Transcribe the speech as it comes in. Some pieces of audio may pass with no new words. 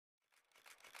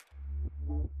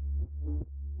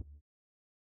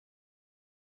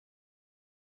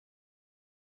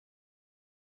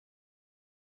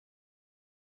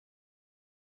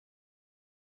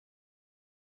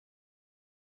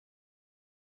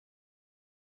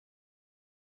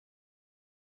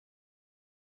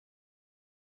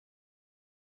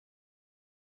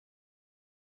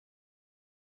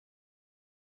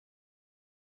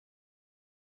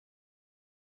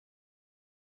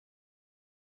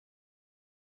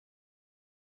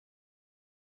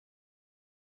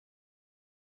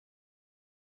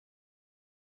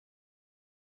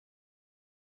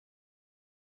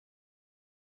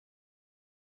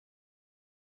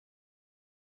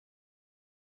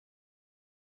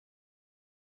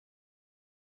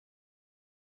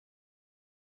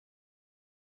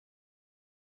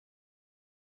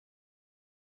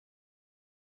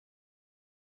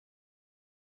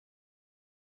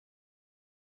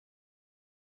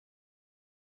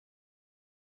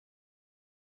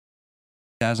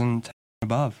2010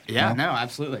 above. Yeah, no,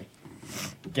 absolutely.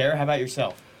 Garrett, how about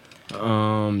yourself?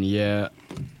 Yeah.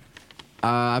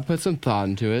 I put some thought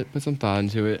into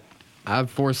it. I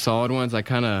have 4 solid ones. I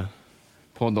kind of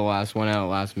pulled the last one out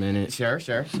last minute. Sure.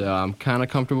 So I'm kind of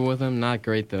comfortable with them. Not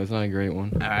great, though. It's not a great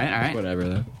one. All right. Whatever,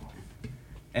 though.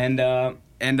 And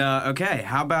okay,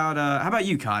 how about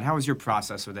you, Cod? How was your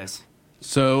process with this?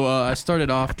 So I started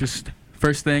off just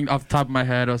first thing off the top of my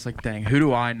head, I was like, dang, who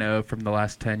do I know from the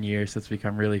last 10 years that's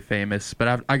become really famous?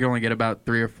 But I can only get about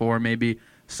 3 or 4 maybe.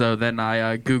 So then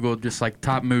I Googled just like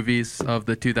top movies of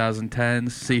the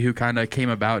 2010s, see who kind of came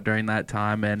about during that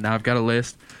time. And now I've got a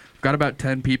list. I've got about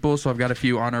 10 people, so I've got a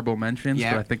few honorable mentions.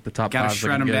 Yeah. But I think the top 5 gotta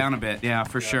shred them down a bit. Yeah,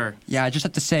 for sure. Yeah, I just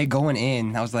have to say, going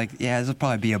in, I was like, yeah, this will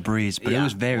probably be a breeze. But it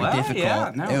was very difficult.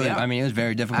 Yeah, I mean, it was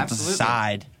very difficult to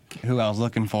decide who I was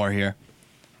looking for here.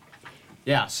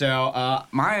 Yeah, so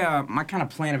my kind of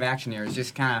plan of action here is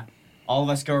just kind of all of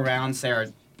us go around, say our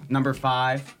number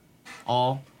 5,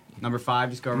 number 5,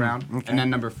 just go around, and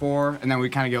then number 4, and then we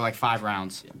kind of go like 5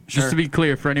 rounds. Just to be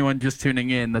clear, for anyone just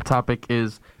tuning in, the topic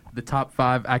is the top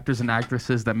 5 actors and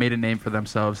actresses that made a name for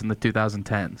themselves in the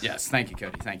 2010s. Yes, thank you,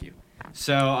 Kody, thank you.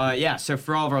 So, so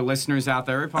for all of our listeners out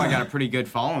there, we probably got a pretty good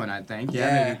following, I think.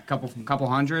 Yeah. Maybe a couple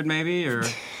hundred, maybe, or...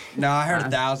 No, I heard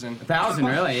 1,000. 1,000,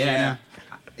 really? Yeah.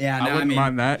 Yeah, no, I wouldn't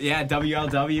mind that. Yeah,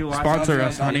 WLW. Sponsor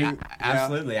us, honey.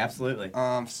 Absolutely.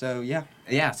 So, yeah.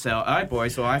 Yeah, so, all right,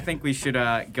 boys. Well, I think we should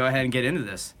go ahead and get into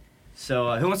this.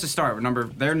 So, who wants to start?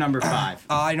 They're number 5.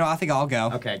 I think I'll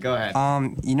go. Okay, go ahead.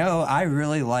 I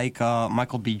really like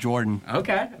Michael B. Jordan.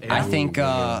 Okay.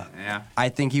 Yeah. I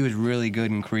think he was really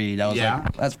good in Creed.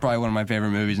 That's probably one of my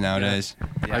favorite movies nowadays.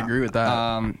 Yeah. I agree with that.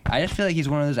 I just feel like he's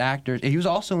one of those actors. He was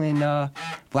also in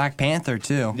Black Panther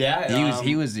too. Yeah.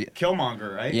 He was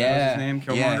Killmonger, right? Yeah. That was his name,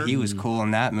 Killmonger? Yeah, he was cool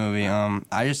in that movie.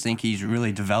 I just think he's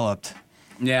really developed.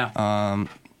 Yeah.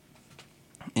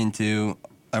 Into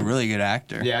a really good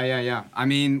actor. Yeah. I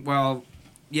mean, well,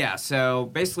 yeah, so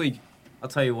basically, I'll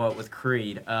tell you what, with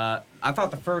Creed, I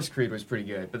thought the first Creed was pretty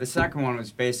good, but the second one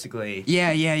was basically...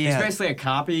 Yeah. It's basically a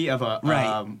copy of a...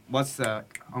 Right. What's the...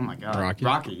 Oh, my God.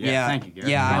 Rocky. Yeah, thank you,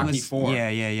 Garrett. Yeah, Rocky 4.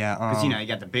 Yeah. Because, you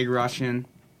got the big Russian...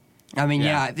 I mean,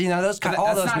 those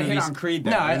all those movies. Hit on Creed, though.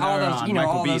 No, all those,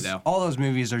 Michael B, all those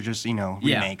movies are just,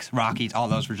 remakes. Rockies, all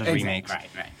those were just remakes. Right.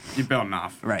 You're building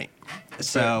off. Right.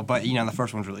 So, but the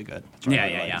first one's really good.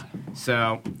 Yeah.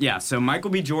 So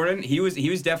Michael B. Jordan, he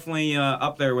was definitely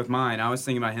up there with mine. I was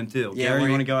thinking about him too. Yeah, Gary, you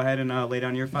want to go ahead and lay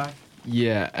down your 5?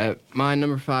 Yeah, at my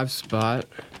number 5 spot,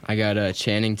 I got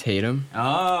Channing Tatum.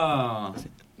 Oh.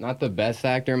 Not the best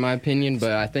actor in my opinion,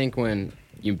 but I think when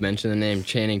you mentioned the name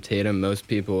Channing Tatum, most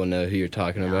people will know who you're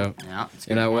talking about. Yeah.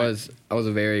 And I was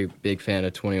a very big fan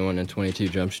of 21 and 22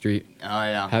 Jump Street. Oh,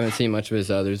 yeah. Haven't seen much of his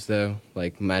others, though,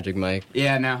 like Magic Mike.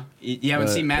 Yeah, no. You haven't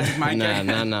seen Magic Mike yet?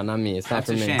 No, not me. It's not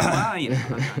for me. That's a shame.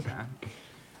 Well,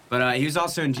 But he was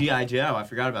also in G.I. Joe. I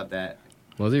forgot about that.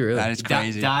 Was he really? That is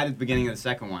crazy. Died at the beginning of the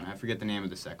second one. I forget the name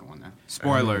of the second one, though.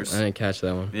 Spoilers. I didn't catch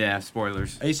that one. Yeah,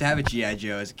 spoilers. I used to have a G.I.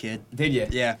 Joe as a kid. Did you?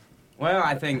 Yeah. Well,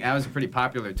 I think that was a pretty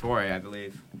popular toy, I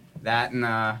believe. That and,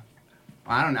 I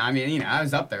don't know. I mean, I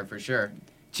was up there for sure.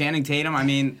 Channing Tatum, I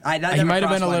mean... he might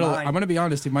have been a little... I'm going to be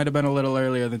honest, he might have been a little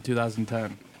earlier than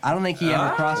 2010. I don't think he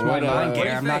ever crossed my mind, Gary.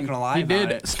 I'm not going to lie He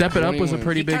did. Step It Up was a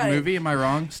pretty big movie. Am I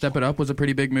wrong? Step It Up was a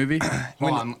pretty big movie.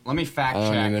 Hold on. Let me fact check.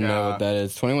 I don't even know what that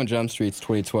is. 21 Jump Street's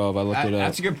 2012. I looked it up.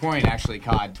 That's a good point, actually,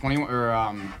 Cod.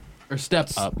 21... Or Step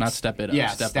Up, not Step It Up. Yeah,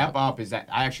 Step Up is that...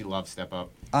 I actually love Step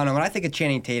Up. I don't know. When I think of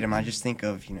Channing Tatum, I just think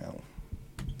of,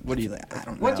 What do you like? I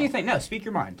don't know. What do you think? No, speak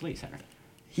your mind, please, Henry.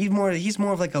 He's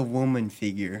more of like a woman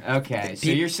figure. Okay, so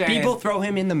you're saying... People throw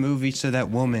him in the movie so that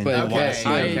woman... But okay.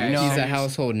 He's a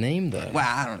household name, though. Well,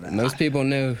 I don't know. Most people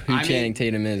know who Channing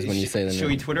Tatum is when you say the name. Should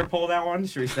we Twitter poll that one?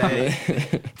 Should we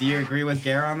say, do you agree with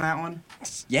Garrett on that one?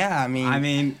 Yeah, I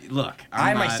mean, look.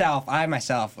 I myself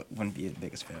wouldn't be the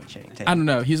biggest fan of Channing Tatum. I don't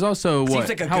know. He's also, Seems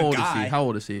like a how good old guy. is he? How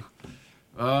old is he?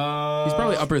 He's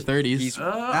probably upper 30s.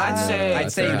 I'd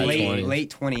say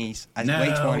late 20s.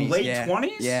 20s. Late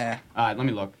 20s? Yeah. All right, let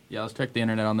me look. Yeah, let's check the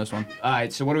internet on this one. All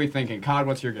right, so what are we thinking? Cod,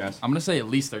 what's your guess? I'm going to say at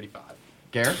least 35.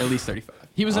 Garrett? At least 35.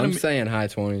 He was I'm saying high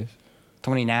 20s.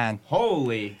 29.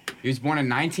 Holy. He was born in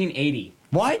 1980.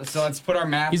 What? So let's put our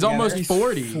math He's together. almost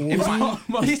 40. He's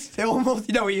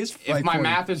almost, he is. If my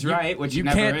math is right, which you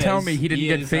never can't is, tell me he didn't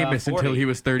get famous 40. until he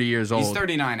was 30 years old. He's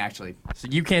 39, actually. So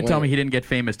you can't tell me he didn't get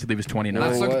famous till he was 29.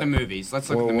 Let's look at the movies. Let's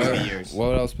look at the movie years.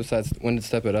 What else besides, when did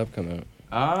Step It Up come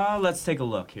out? Let's take a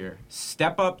look here.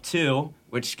 Step Up 2,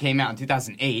 which came out in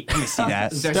 2008. Let me see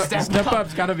that. So Step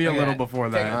Up's got to be a little before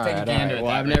that. Take a gander at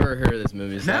Well, that. I've never heard of this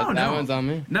movie, so that one's on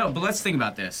me. No, but let's think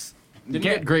about this. Didn't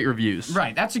get great reviews.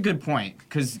 Right, that's a good point,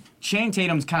 because Channing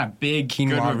Tatum's kind of big, Keanu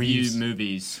good reviewed Reeves.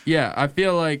 movies. Yeah, I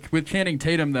feel like with Channing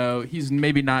Tatum though, he's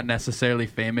maybe not necessarily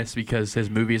famous because his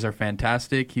movies are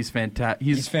fantastic. He's fantastic.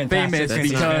 He's famous because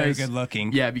he's very good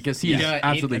looking. Yeah, because he's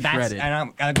absolutely shredded.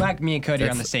 And I'm glad me and Cody are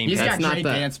on the same page. got That's great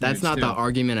not dance that's moves, not too. the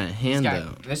argument at hand,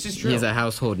 though. This is true. He's a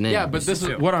household name. Yeah, but this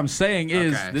is what I'm saying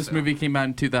is Okay, this so- movie came out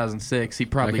in 2006. He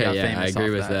probably got okay, yeah, famous. I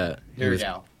agree off with that. Here we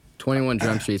go. 21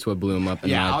 Jump Street's what blew him up, in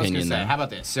Yeah, my I was opinion. gonna say, though. how about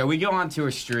this? So we go onto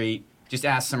a street, just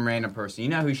ask some random person. You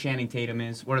know who Channing Tatum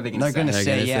is? What are they gonna They're say? gonna They're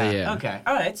say gonna yeah. say yeah. Okay,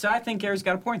 all right. So I think Gary's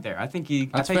got a point there. I think he.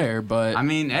 That's I think, fair, but I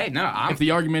mean, hey, no, if the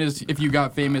argument is if you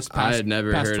got famous I past, had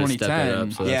never past heard of 2010, Step It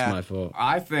Up, so Yeah. that's my fault.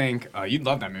 I think you'd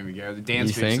love that movie, Gary. The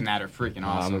dance You moves think? in that are freaking Oh,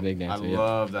 awesome. I'm a big dancer, I yeah.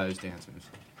 love those dance moves.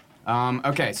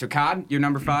 Okay, so Cod, you're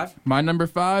number 5. my number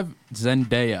 5,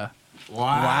 Zendaya.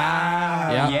 Wow.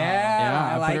 Yeah. Yeah, I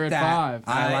I put like her at that. 5.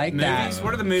 I like Movies? that.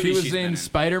 What are the movies She was she's been in in?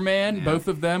 Spider-Man, Yeah. both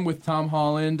of them with Tom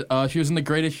Holland. She was in The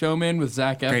Greatest Showman with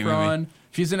Zac Great Efron. movie.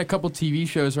 She's in a couple TV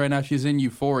shows right now. She's in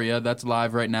Euphoria. That's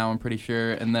live right now, I'm pretty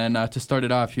sure. And then to start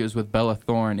it off, she was with Bella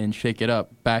Thorne in Shake It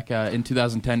Up back in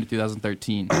 2010 to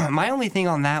 2013. My only thing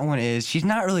on that one is she's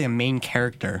not really a main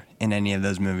character in any of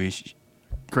those movies.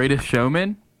 Greatest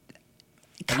Showman?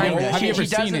 Kind of. Have you ever She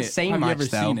doesn't seen it? say Have you much ever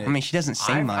though. seen it? I mean, she doesn't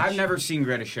say much. I've never seen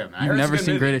Greatest Showman. I You've heard never it's a good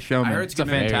seen movie. Greatest Showman. I heard it's It's a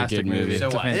good movie. fantastic Very good movie. movie. So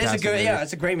It's a what? It is a fantastic good. movie. Yeah,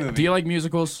 it's a great movie. Do you like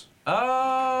musicals?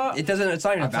 It doesn't. It's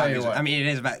not even I'll about tell you music. what. I mean, it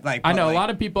is about like. I know like, a lot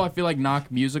of people I feel like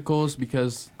knock musicals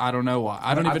because I don't know why.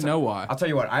 I don't even know why. I'll tell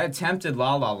you what. I attempted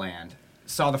La La Land.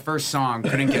 Saw the first song.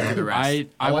 Couldn't get through the rest.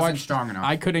 I wasn't watched, strong enough.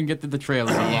 I couldn't get to the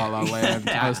trailer of La La Land.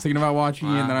 I was thinking about watching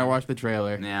it, and then I watched the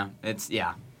trailer.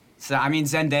 Yeah. So I mean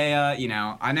Zendaya. You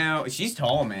know, I know she's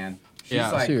tall, man. She's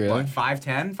Yeah. like Is she really? what,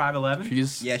 5'10", 5'11"?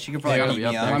 She's Yeah, she could probably gotta beat be me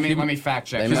up up. there. Let me fact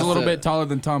check. They she's a must little have- bit taller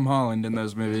than Tom Holland in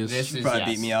those movies. This is Probably yes.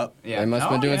 beat me up. Yeah. They must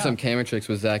have been Oh, doing yeah. some camera tricks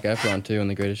with Zac Efron, too, in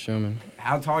The Greatest Showman.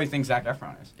 How tall do you think Zac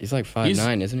Efron is? He's like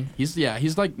 5'9", isn't he?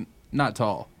 He's like not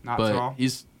tall, Not but tall?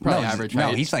 he's probably no, average No,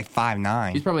 height. he's like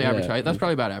 5'9". He's probably average Yeah. height. That's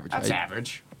probably about average That's height.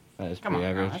 average. That is Come pretty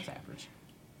on, now, average. that's average.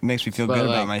 Makes me feel But, good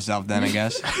like- about myself then, I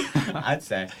guess. I'd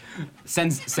say.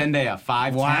 Zendaya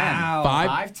 5'10". Wow.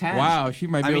 5'10". Wow, she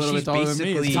might be I mean, a little she's bit taller than me.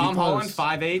 basically- It's Tom close. Holland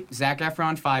 5'8", Zac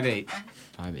Efron 5'8".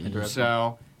 5'8".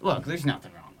 So look, there's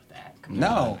nothing wrong with that. Come No,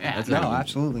 on. Yeah. no,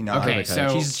 absolutely not. Okay,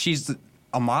 so she's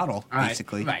a model All right,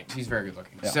 basically. Right, she's very good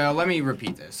looking. Yeah. So let me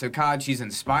repeat this. So Cod, she's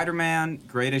in Spider-Man,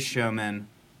 Greatest Showman.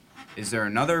 Is there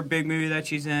another big movie that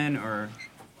she's in, or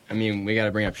I mean, we got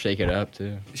to bring up Shake It Up,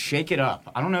 too. Shake It Up?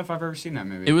 I don't know if I've ever seen that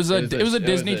movie. It was a It was a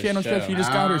Disney Channel show. show. She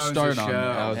just got her Oh, it was a start on show. it.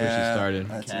 That was where she Yeah, started.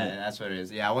 that's Okay, it. that's what it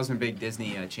is. Yeah, I wasn't a big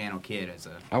Disney Channel kid as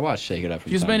a. I watched Shake It Up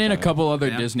from She's time been to in a time. couple other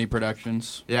Yeah. Disney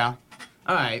productions. Yeah.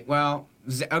 All right. Well.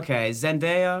 Okay.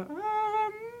 Zendaya.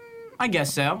 I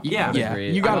guess so. Yeah. Yeah,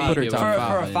 Agree. you gotta I put her think it top was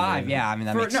For a five. 5, yeah. I mean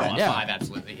that For, makes no, sense. a Yeah. 5,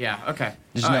 absolutely. Yeah. Okay.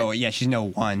 There's All no, right. yeah, she's no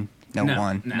 1, no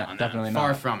 1. No, definitely Far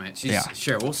not. from it. She's, Yeah.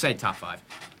 Sure, we'll say top 5.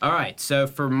 All right. So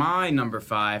for my number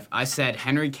 5, I said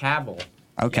Henry Cavill.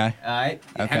 Okay. All right.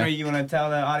 Okay. Henry, you want to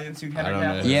tell the audience who Henry don't know.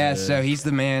 Cavill is? Yeah, Yeah. so he's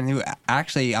the man who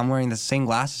actually I'm wearing the same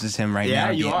glasses as him right Yeah,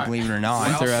 now. you are. Believe it or not.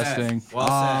 Well Interesting. said.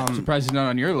 Well said. Surprised he's not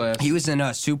on your list. He was in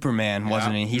Superman,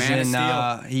 wasn't he? Man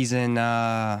of He's in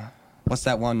what's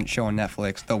that one show on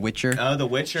Netflix? The Witcher. Oh, The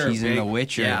Witcher. He's in big- The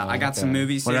Witcher. Yeah, I got some Okay.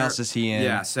 movies What here. else is he in?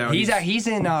 Yeah, so he's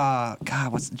in God,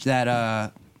 what's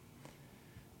that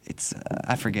it's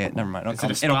I forget. Never mind. Is it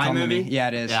a It'll spy come to movie? me. Yeah,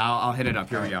 it is. Yeah, I'll hit it up.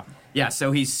 Here we go. Yeah,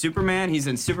 so he's Superman. He's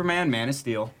in Superman, Man of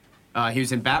Steel. He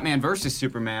was in Batman versus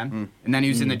Superman, and then he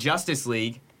was in the Justice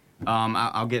League.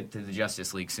 I'll get to the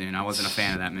Justice League soon. I wasn't a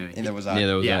fan of that movie. And there was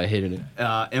Neither was Yeah. I. Hated it.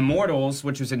 Immortals,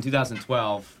 which was in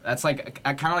 2012. That's like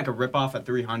kind of like a ripoff of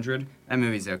 300. That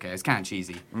movie's okay. It's kind of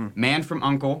cheesy. Man from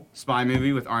U.N.C.L.E., spy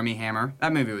movie with Armie Hammer.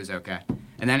 That movie was okay.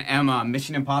 And then Emma,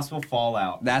 Mission Impossible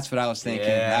Fallout. That's what I was thinking.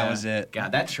 Yeah. That was it.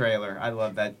 God, that trailer. I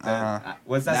love that. Uh-huh.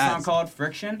 What's that That's- song called?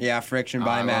 Friction? Yeah, Friction Oh,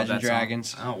 by I love Imagine that song.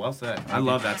 Dragons. Oh, well said. I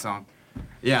love that song.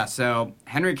 Yeah, so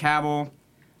Henry Cavill.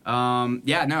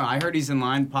 Yeah, no, I heard he's in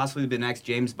line possibly the next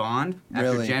James Bond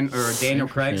after Really? or Daniel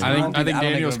Craig's. I I think don't I think think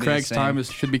Daniel it'll be the Craig's same. time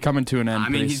should be coming to an end. I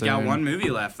mean, pretty he's got soon. one movie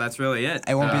left. That's really it.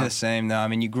 It won't be the same though. I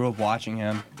mean, you grew up watching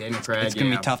him. Daniel Craig. It's gonna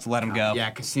yeah. be tough to let him go. Yeah,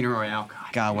 Casino Royale.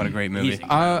 God, what a great movie. He's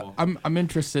incredible. I'm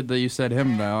interested that you said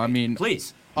him though. I mean,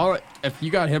 Please. if you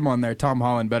got him on there, Tom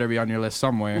Holland better be on your list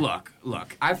somewhere.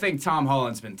 Look. I think Tom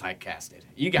Holland's been typecasted.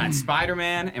 You got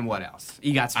Spider-Man and what else?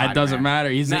 You got Spider-Man. It doesn't matter.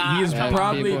 He is Nah,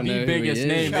 probably people know the who biggest he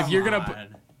is. name. If you're gonna,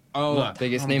 Oh, Look,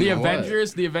 biggest name. the in what?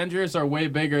 Avengers. The Avengers are way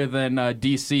bigger than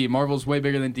DC. Marvel's way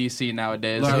bigger than DC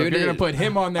nowadays. Look, So who if you're gonna did- put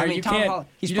him on there, you Tom can't. Holland,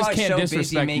 You just can't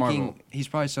disrespect Marvel. He's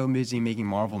probably so busy making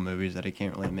Marvel movies that he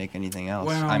can't really make anything else.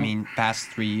 Well- I mean, past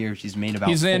 3 years, he's made about.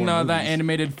 He's in 4 that movies.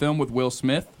 animated film with Will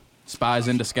Smith, Spies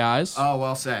in Disguise. Oh,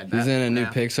 well said. He's in a new Yeah.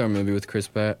 Pixar movie with Chris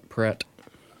Pratt.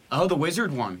 Oh, the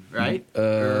wizard one, right? I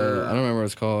don't remember what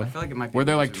it's I called. feel like it might be. Were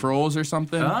there a like wizard. trolls or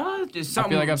something? Just I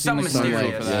feel like I've seen something the Something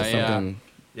commercial mysterious. for that. Yeah. something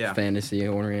Yeah. fantasy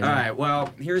oriented. All right. Well,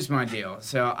 here's my deal.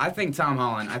 So I think Tom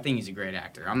Holland. I think he's a great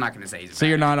actor. I'm not gonna say he's. A So bad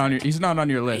you're not actor. on your. He's not on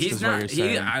your list. He's is not. what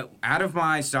you're saying. Out of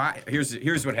my.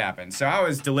 Here's what happened. So I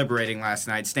was deliberating last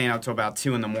night, staying out till about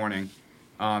 2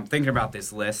 a.m. Thinking about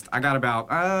this list. I got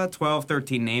about 12,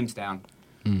 13 names down.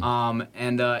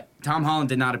 And Tom Holland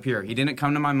did not appear. He didn't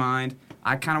come to my mind.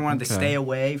 I kind of wanted to stay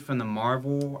away from the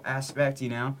Marvel aspect, you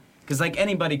know? Because, like,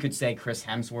 anybody could say Chris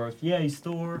Hemsworth, yeah, he's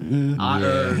Thor.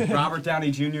 Or Robert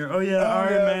Downey Jr., oh, yeah,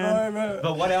 Iron Man.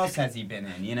 But what else has he been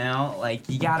in, you know? Like,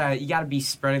 you gotta be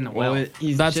spreading the wealth.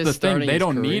 That's the thing. They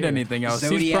don't need anything else.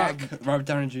 Zodiac. Robert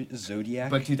Downey Jr. Zodiac.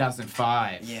 But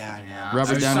 2005. Yeah, I know.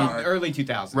 Robert Or Downey- some early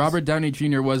 2000s. Robert Downey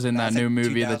Jr. was in that That's new like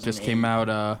movie that just came out.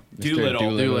 Doolittle.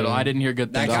 Doolittle. I didn't hear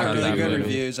good that things got about really that good movie.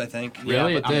 reviews, I think.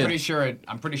 Really? Yeah, It but did.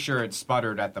 I'm pretty sure it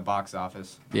sputtered at the box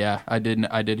office. Yeah, I did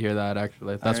hear that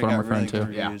actually. That's I what I'm got referring really good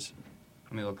to. Yeah. reviews.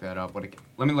 Let me look that up.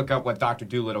 Let me look up what Dr.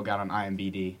 Doolittle got on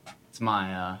IMDb. It's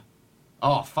my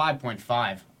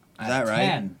 5.5. Is that right?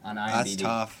 10 on IMDb. That's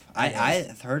tough. I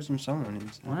heard from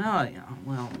someone. Well, yeah.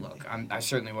 Well, look, I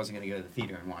certainly wasn't gonna go to the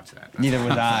theater and watch that. Neither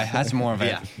was I. That's more of a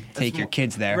Yeah. take your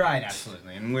kids there. Right,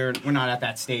 absolutely. And we're not at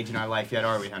that stage in our life yet,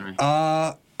 are we, Henry?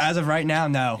 As of right now,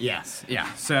 no. Yes,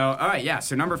 yeah. So, all right, yeah.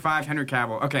 So number 5, Henry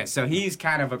Cavill. Okay, so he's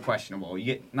kind of a questionable.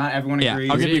 Not everyone Yeah,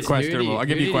 agrees. I'll give you Who did questionable. he- I'll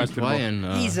give who you did he questionable. play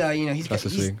in, He's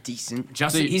Justice he's League? decent.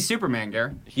 Justin, See- he's Superman,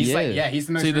 Garrett. He's He like, is. yeah, he's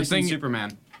the most See, the recent thing-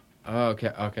 Superman. Oh,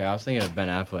 okay. I was thinking of Ben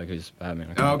Affleck, who's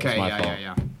Batman. Okay, that's my yeah,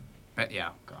 fault. yeah.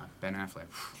 God, Ben Affleck.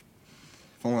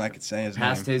 If only I could say his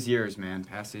Past name. his years, man.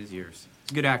 Past his years.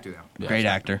 He's a good actor, though. Great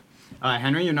actor.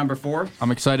 Henry, you're number 4.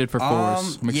 I'm excited for fours.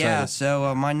 I'm excited. Yeah,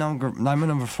 so my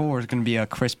number 4 is gonna be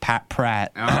Chris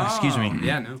Pratt. Excuse me.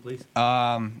 Yeah, no, please.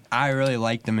 I really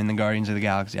liked him in the Guardians of the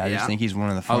Galaxy. I Yeah? just think he's one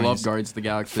of the I funniest, love Guardians of the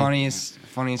Galaxy.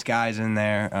 funniest guys in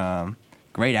there.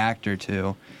 Great actor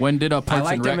too. When did I Parks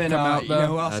liked and him Rec in. come out You know who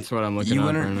though? else? That's what I'm looking You up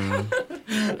wouldn't- right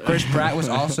now. Chris Pratt was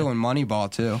also in Moneyball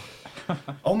too.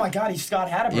 Oh my God, he's Scott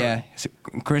Hatteberg. Yeah,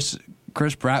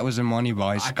 Chris Pratt was in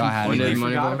Moneyball. He's Scott When did Hatteberg.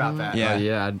 forgot Moneyball about come that. out? Yeah. Oh,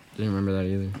 yeah, I didn't remember that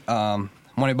either.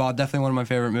 Moneyball, definitely one of my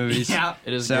favorite movies. Yeah.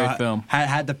 It is So a great film.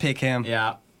 Had to pick him.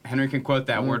 Yeah. Henry can quote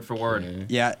that word for word. Yeah.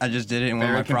 Yeah, I just did it in one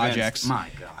of my Very convinced. projects. My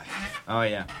God. Oh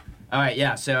yeah. All right.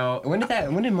 Yeah. So. When did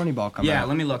Moneyball come Yeah. out?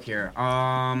 Let me look here.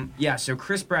 Yeah. So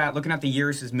Chris Pratt, looking at the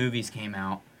years his movies came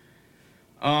out.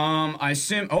 I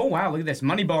assume. Oh wow, look at this.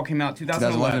 Moneyball came out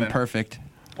 2011. Perfect.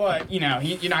 But you're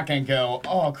not gonna go.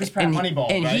 Oh, Chris Pratt,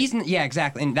 Moneyball. And right? yeah,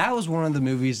 exactly. And that was one of the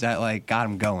movies that like got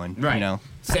him going. right. You know.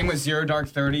 Same with Zero Dark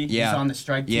 30. Yeah. He's on the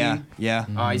strike team.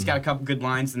 Yeah. He's got a couple good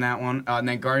lines in that one. And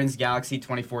then Guardians of the Galaxy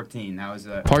 2014. That was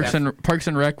a Parks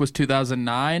and Rec was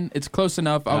 2009. It's close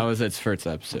enough. That was its first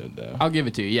episode, though. I'll give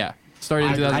it to you. Yeah, started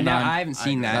in I 2009. I haven't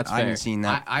seen that. That's I haven't fair. seen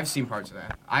that. I've seen parts of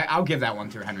that. I'll give that one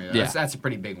to Henry. Though. Yeah. That's a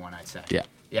pretty big one, I'd say. Yeah.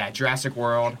 Yeah, Jurassic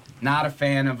World. Not a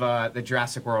fan of the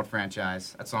Jurassic World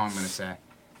franchise. That's all I'm gonna say.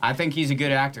 I think he's a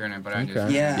good actor in it, but I just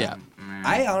Okay. Yeah. Yeah.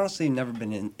 I honestly never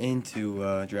been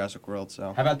into Jurassic World,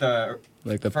 so. How about the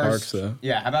Like the first, parks, though.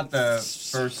 Yeah. How about the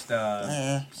first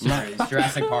series,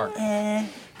 Jurassic Park?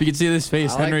 If you can see this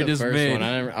face, I like Henry the just first made. one.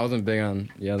 I wasn't big on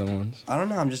the other ones. I don't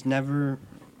know. I'm just never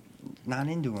not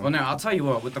into him. Well, no, I'll tell you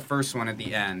what. With the first one at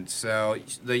the end, so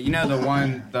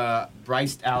the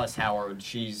Bryce Dallas Howard,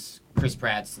 she's Chris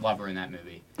Pratt's lover in that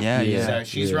movie. Yeah. Yeah. So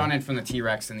she's Yeah. running from the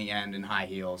T-Rex in the end in high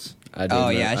heels. I did Oh,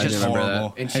 remember- yeah, it's I did just remember that.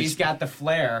 horrible. And she's got the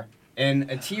flare.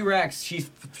 And a T-Rex, she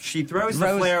throws the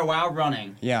Throws- flare while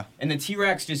running. Yeah. And the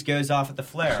T-Rex just goes off at the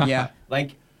flare. Yeah.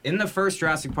 Like, in the first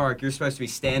Jurassic Park, you're supposed to be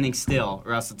standing still,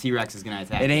 or else the T-Rex is going to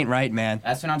attack It you. ain't right, man.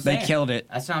 That's what I'm They saying. killed it.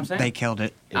 That's what I'm saying. They killed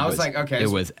it. I was like, okay. It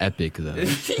so- was epic, though.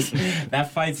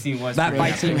 that fight scene was That pretty fight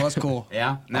epic. scene was cool.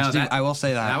 Yeah? No, I will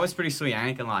say that. That was pretty sweet. I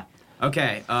ain't gonna lie.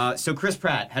 Okay, so Chris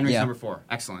Pratt, Henry's Yeah. number 4.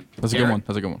 Excellent. That's a good one.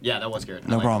 That's a good one. Yeah, that was good. I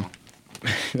No like problem.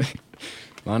 that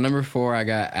My number 4, I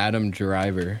got Adam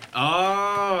Driver. one.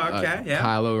 Oh, okay, yeah.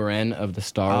 Kylo Ren of the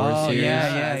Star Wars Oh, series.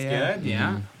 yeah, That's good,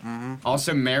 yeah.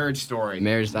 Also, Marriage Story.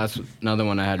 Marriage, that's another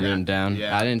one I had written down.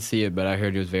 Yeah. I didn't see it, but I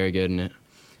heard he was very good in it.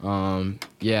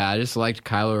 Yeah, I just liked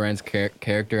Kylo Ren's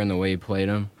character and the way he played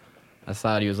him. I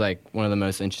thought he was like one of the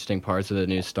most interesting parts of the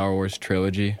new Star Wars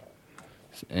trilogy.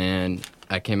 And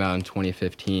that came out in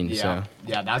 2015. Yeah, So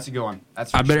yeah, that's a good one.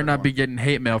 That's I better not be getting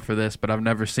hate mail for this, but I've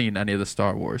never seen any of the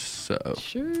Star Wars, so.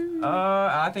 sure.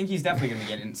 I think he's definitely gonna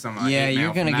get in some. Yeah, hate mail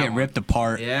you're gonna from that get one. ripped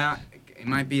apart. Yeah, it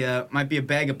might be a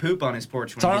bag of poop on his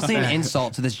porch. It's honestly an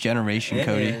insult to this generation, It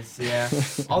Cody. is, yeah.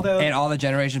 although And all the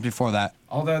generations before that.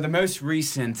 the most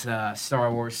recent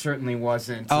Star Wars certainly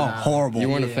wasn't. Oh, horrible. You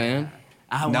weren't a fan?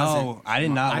 I wasn't. No, I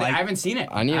did not I like. haven't seen it.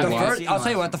 I need to haven't watch First, seen I'll the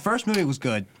tell you last what. The first movie was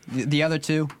good. The other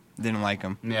two didn't like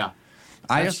them. one. Yeah,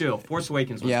 I that's just true. Force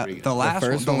Awakens was yeah. pretty good. The last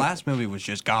first the one- last movie was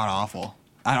just god awful.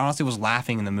 I honestly was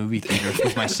laughing in the movie theater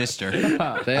with my sister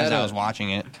They as had I was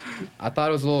watching it. I thought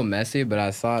it was a little messy, but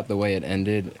I thought the way it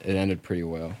ended pretty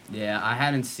well. Yeah, I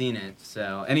hadn't seen it.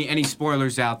 So, any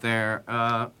spoilers out there?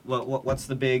 What's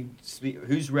the big?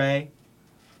 Who's Rey?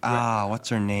 What's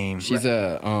her name? She's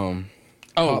a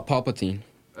Palpatine.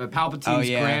 Palpatine's Oh,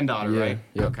 yeah. granddaughter, Yeah, right?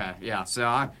 yep. Okay, yeah. So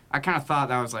I kind of thought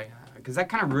that was like, because that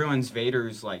kind of ruins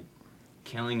Vader's like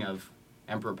killing of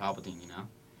Emperor Palpatine, you know?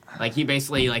 Like he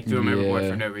basically like threw him overboard Yeah.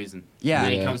 for no reason. Yeah. And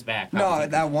then he Yeah. comes back. No, Palpatine.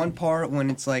 that one part when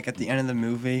it's like at the end of the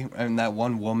movie and that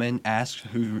one woman asks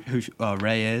who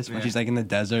Ray is when Yeah. she's like in the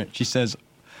desert. She says,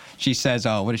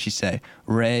 what does she say?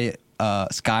 Ray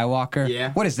Skywalker.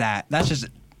 Yeah. What is that? That's just.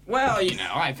 Well, you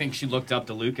know, I think she looked up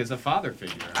to Luke as a father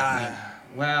figure.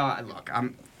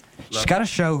 She's got to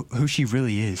show who she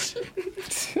really is.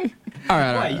 All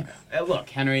right, all Well, right. look,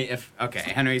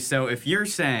 Henry. So if you're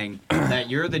saying that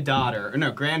you're the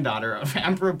granddaughter of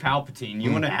Emperor Palpatine,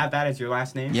 you want to have that as your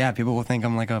last name? Yeah, people will think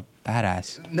I'm like a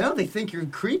badass. No, they think you're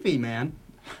creepy, man.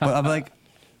 But I'll be like,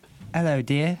 hello,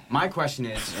 dear. My question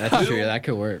is, That's true. That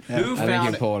could work. Who I think you found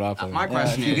can pull it off. my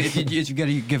question is, You got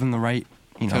to give him the right,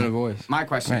 tone of voice. my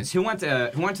question Right. is, who went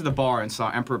to the bar and saw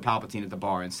Emperor Palpatine at the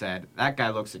bar and said, "That guy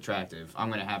looks attractive.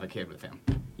 I'm gonna have a kid with him."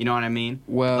 You know what I mean?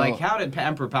 Well- like how did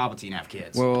Emperor Palpatine have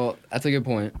kids? Well, that's a good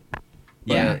point.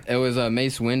 But Yeah. it was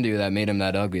Mace Windu that made him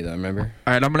that ugly, though. Remember?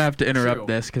 All right, I'm gonna have to interrupt True.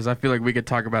 this because I feel like we could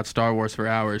talk about Star Wars for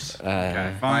hours.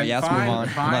 Okay, fine, Alright, yeah, let's fine, move on.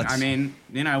 fine. Let's- I mean,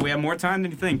 you know, we have more time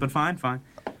than you think, but fine.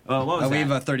 What was We that?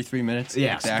 have 33 minutes.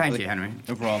 Yeah, exactly. thank you, Henry.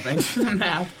 No problem. Thanks for the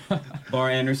math. Bar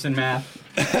Anderson math.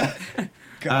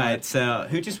 All right, so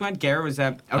who just went? Garrett was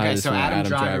that? Okay, I just so went Adam Adam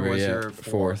Driver Driver, was yeah, your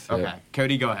fourth, Okay, yeah.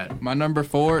 Cody, go ahead. My number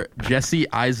 4,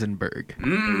 Jesse Eisenberg.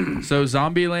 So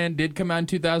Zombieland did come out in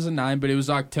 2009, but it was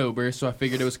October, so I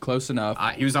figured it was close enough.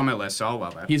 He was on my list, so I'll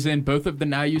love it. He's in both of the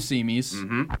Now You See Me's.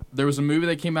 Mm-hmm. There was a movie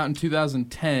that came out in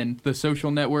 2010, The Social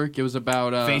Network. It was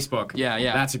about Facebook. Yeah.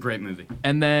 That's a great movie.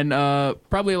 And then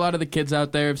probably a lot of the kids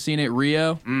out there have seen it.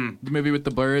 Rio, the movie with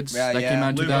the birds Yeah, that yeah. came out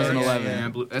in Blue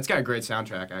 2011. Birds, Yeah, that's got a great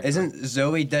soundtrack. Actually. Isn't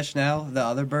Zoe Deschanel the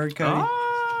other bird, Cody?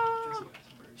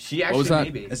 She actually was that?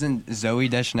 maybe. Isn't Zoe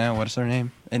Deschanel, what is her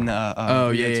name? In the Oh,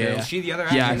 Rio yeah, too? yeah. Is she the other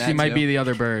Yeah, actor? that she might too. be the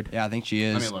other bird. Yeah, I think she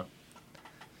is. Let me look.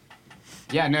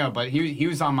 Yeah, no, but he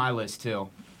was on my list too.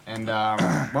 And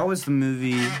what was the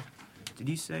movie? Did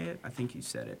you say it? I think you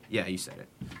said it. Yeah, you said it.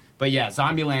 But yeah,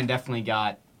 Zombieland definitely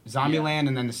got Zombieland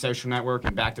and then The Social Network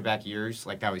in back-to-back years.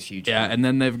 Like that was huge. Yeah, and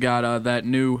then they've got the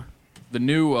new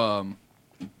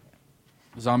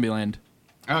Zombieland.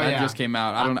 oh That yeah, just came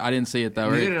out. I didn't see it though.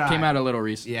 Or Neither did it came I. out a little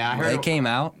recent. Yeah, I heard It came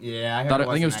out. Yeah, I heard I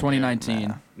think it was wasn't that good.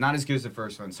 2019. Not as good as the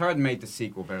first one. It's hard to make the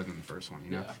sequel better than the first one,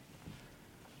 you know.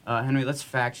 Henry, let's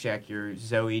fact check your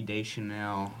Zoe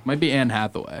Deschanel. Might be Anne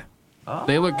Hathaway.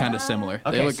 They look kind of similar.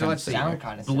 Okay, They look so kind of let's see. similar.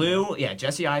 kind of Blue, yeah,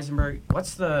 Jesse Eisenberg.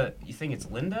 What's the? You think it's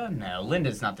Linda? No,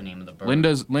 Linda's not the name of the bird.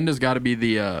 Linda's got to be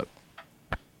the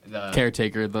the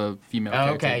caretaker, the female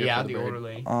Oh, caretaker. okay, yeah, for the bird.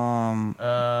 orderly.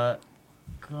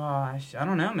 Gosh, I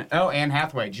don't know, man. Oh, Anne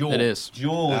Hathaway, Jewel. It is.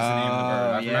 Jewel is the name of the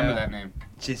bird. I yeah. remember that name.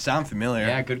 She sound familiar.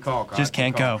 Yeah, good call. Carl. Just Good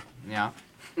can't call. go. Yeah.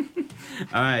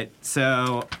 All right,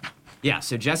 so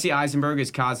Jesse Eisenberg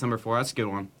is Cod's number 4. That's a good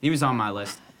one. He was on my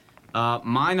list.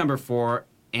 My number 4,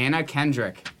 Anna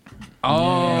Kendrick.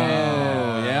 Oh,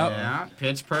 yeah. Yeah,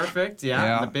 Pitch Perfect. Yeah,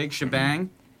 Yeah. the big shebang.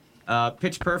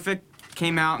 Pitch Perfect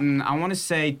came out in, I want to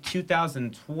say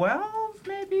 2012,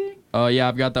 maybe? Oh, yeah,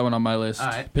 I've got that one on my list. All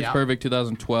right, Pitch yeah. Perfect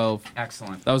 2012.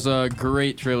 Excellent. That was a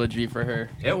great trilogy for her.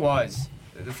 It was.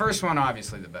 The first one,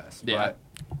 obviously, the best. Yeah.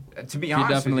 But to be She honest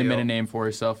definitely with you, made a name for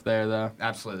herself there, though.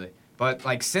 Absolutely. But,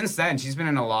 like, since then, she's been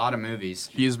in a lot of movies.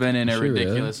 She's been in a She really?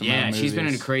 ridiculous amount Yeah, of she's been in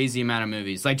a movies. crazy amount of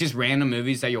movies. Like, just random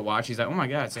movies that you'll watch. She's like, oh, my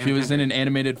God. It's Anna She was in Kendrick. an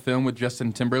animated film with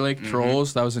Justin Timberlake,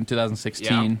 Trolls. That was in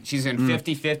 2016. Yeah. She's in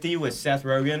 50-50 with Seth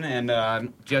Rogen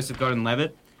and Joseph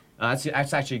Gordon-Levitt. That's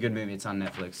actually a good movie. It's on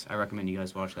Netflix. I recommend you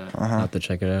guys watch that. I'll have to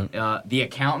check it out. The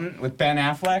Accountant with Ben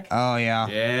Affleck. Oh yeah.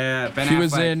 Yeah, Ben She Affleck.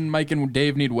 was in Mike and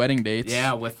Dave Need Wedding Dates.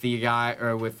 Yeah, with the guy,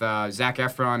 or with Zac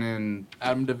Efron and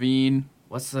Adam Devine.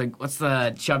 what's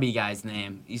the chubby guy's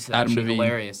name? He's Adam actually Devine.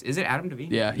 hilarious. Is it Adam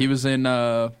Devine? Yeah, he was in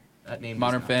That name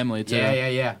Modern Family too.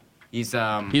 Yeah. He's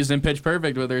He was in Pitch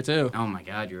Perfect with her too. Oh my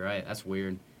God, you're right. That's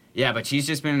weird. Yeah, but she's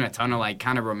just been in a ton of like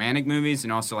kind of romantic movies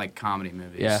and also like comedy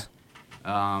movies.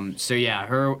 Yeah. So yeah,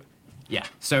 her. Yeah.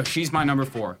 So she's my number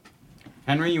 4.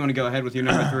 Henry, you want to go ahead with your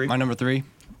number 3? My number 3?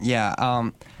 Yeah.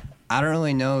 I don't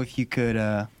really know if you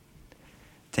could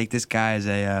take this guy as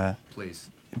a. Please.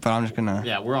 But I'm just gonna.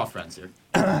 Yeah, we're all friends here.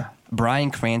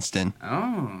 Bryan Cranston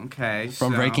Oh, okay.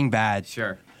 from Breaking Bad.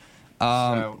 Sure. Um,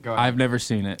 So go ahead. I've never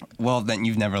seen it. well, then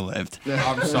you've never lived.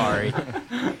 I'm sorry.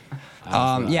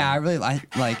 Yeah, I really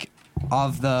like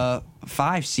of the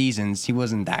 5 seasons, he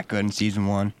wasn't that good in season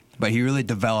 1, but he really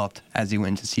developed as he went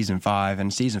into season 5,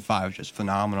 and season 5 was just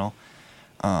phenomenal.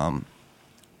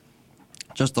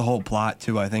 Just the whole plot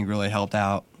too, I think, really helped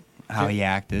out how he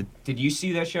acted. Did you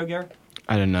see that show, Garrett?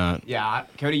 I did not. Yeah,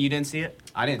 Cody, you didn't see it?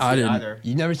 I didn't see I it didn't. either.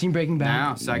 You never seen Breaking Bad?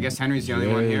 No, so I guess Henry's the only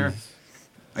one here.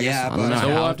 Yeah, I don't know. So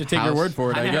we'll have to take your word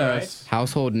for it, I I know, guess.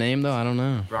 Household name though? I don't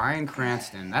know. Bryan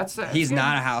Cranston. he's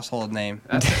not a household name.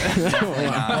 That's definitely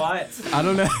not. What? I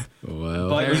don't know. Well,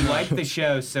 But you like the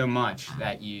show so much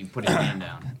that you put his name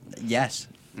down. Yes.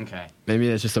 Okay. maybe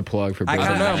that's just a plug for. I I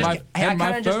Breaking don't know. kinda- Bad. I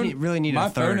kinda just really need my a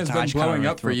third. phone has so I been just kinda blowing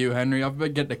went up for through. you, Henry. I've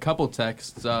been getting a couple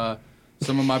texts.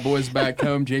 Some of my boys back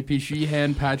home, JP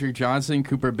Sheehan, Patrick Johnson,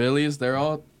 Cooper Billies, they're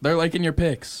liking your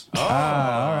picks. Oh, all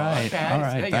right. Okay. All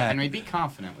right, Yeah, bet. Henry, be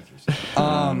confident with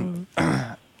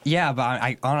yourself. Yeah, but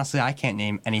I honestly I can't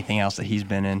name anything else that he's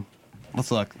been in. Let's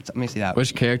look. Let me see that.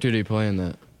 Which character do you play in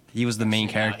that? He was the main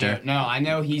character. No, I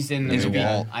know he's in the He's movie.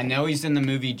 Walt. I know he's in the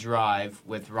movie Drive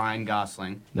with Ryan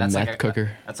Gosling. The meth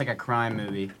cooker. That's like a crime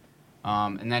movie.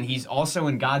 And then he's also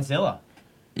in Godzilla.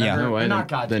 Yeah. No way, Not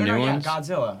the Godzilla. new no, yeah, ones?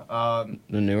 Godzilla.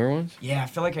 The newer ones? Yeah, I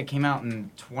feel like it came out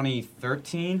in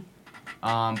 2013.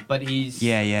 But he's.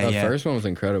 Yeah. The first one was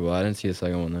incredible. I didn't see the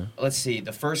second one though. Let's see.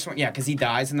 The first one, yeah, because he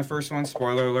dies in the first one.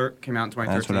 Spoiler alert, came out in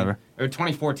 2013. That's whatever. Or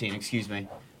 2014, excuse me.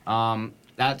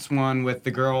 That's one with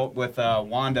the girl, with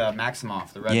Wanda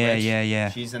Maximoff, the Red Witch. Yeah.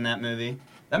 She's in that movie.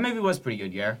 That movie was pretty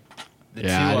good, yeah. The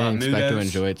Yeah, I two, didn't expect to Mudos.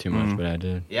 enjoy it too much, but I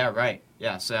did. Yeah, right.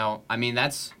 Yeah, so, I mean,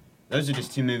 those are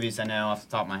just 2 movies I know off the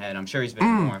top of my head. I'm sure he's been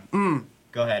in more.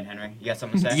 Go ahead, Henry. You got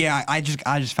something to say? Yeah, I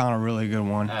just found a really good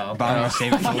one. Oh, okay. But I'm gonna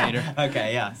save it for later.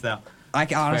 Okay, yeah, so.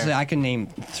 Honestly, Fair. I can name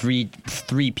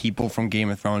three people from Game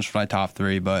of Thrones for my top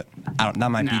 3, but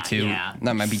that might be 2. yeah.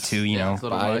 That might be 2. You know, it's a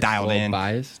little biased. dialed A little in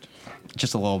biased.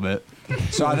 just a little bit.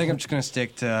 So I think I'm just gonna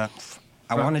stick to.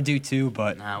 I want to do 2,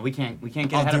 but No, we can't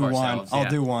get I'll ahead do of one. ourselves. I'll yeah.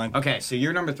 do one. Okay, so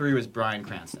your number 3 was Bryan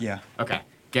Cranston. Yeah. Okay.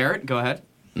 Garrett, go ahead.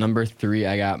 Number 3,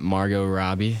 I got Margot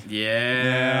Robbie.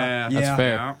 Yeah. Yeah. That's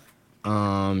fair.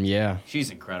 Yeah. She's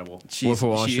incredible. Wolf of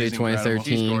Wall she Street is incredible.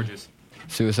 2013. She's gorgeous.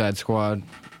 Suicide Squad.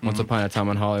 Once Upon a Time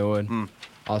in Hollywood.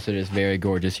 Also, just very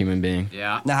gorgeous human being.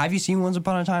 Yeah. Now, have you seen Once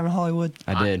Upon a Time in Hollywood?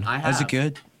 I did. I have. Is it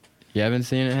good? You haven't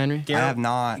seen it, Henry? Garrett, I have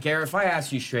not. Garrett, if I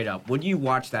asked you straight up, would you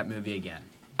watch that movie again?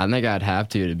 I think I'd have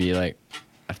to be like.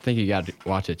 I think you got to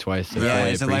watch it twice to Yeah,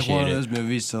 really is it like appreciate one of it. those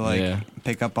movies to like Yeah.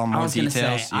 pick up on I more was gonna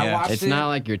details? say, I Yeah. watched It's it. not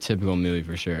like your typical movie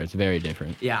for sure. It's very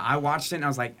different. Yeah, I watched it and I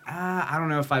was like, I don't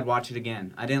know if I'd watch it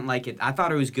again. I didn't like it. I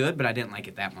thought it was good, but I didn't like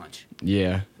it that much.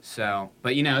 Yeah. So,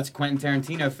 but you know, it's a Quentin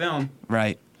Tarantino film.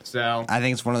 Right. So, I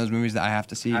think it's one of those movies that I have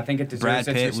to see. I think it deserves Brad its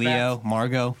Pitt, respect. Leo,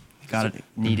 Margot. Got it.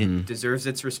 Need it. deserves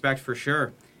its respect for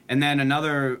sure. And then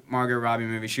another Margot Robbie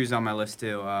movie. She was on my list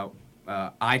too. I,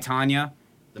 Tonya,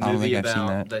 the I don't movie think I've seen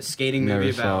about that. the skating Never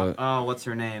movie saw about. it. What's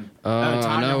her name? I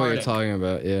Tonya know what Harding. you're talking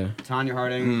about. Yeah. Tonya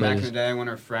Harding. Back in Yes. the day when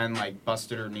her friend like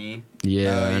busted her knee. Yeah.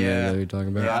 Oh, I know yeah. what you're talking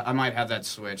about. Yeah, I might have that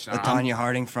switched. The Tanya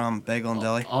Harding from Bagel and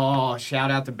Deli. Oh, shout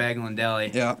out to Bagel and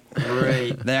Deli. Yeah.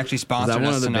 Great. They actually Is sponsored that one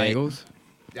us of the tonight. bagels?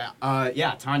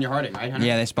 Yeah, Tonya Harding, right, Henry?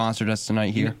 Yeah, they sponsored us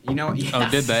tonight here. You know? Yeah. Oh,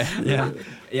 did they? Yeah.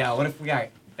 Yeah. What if we got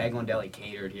Bagel and Deli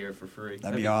catered here for free?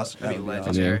 That'd be awesome. That'd be That'd be That'd be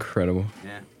legendary. incredible.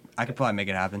 Yeah. I could probably make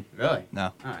it happen. Really?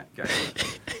 No. All right.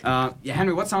 Great. Yeah,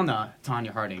 Henry, what's on the Tonya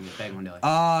Harding Bagel and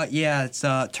Deli? Yeah, it's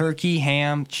turkey,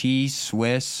 ham, cheese,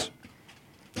 Swiss,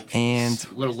 and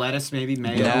A little lettuce, maybe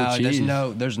mayo. Yeah. no,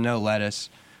 cheese. there's no lettuce.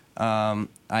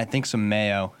 I think some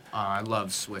mayo Oh, I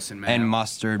love Swiss and mayo. and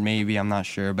mustard, maybe. I'm not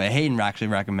sure, but Hayden actually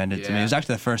recommended it to me. Yeah. It was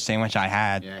actually the first sandwich I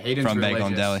had Yeah, Hayden's from religious. Bagel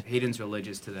and Deli. Hayden's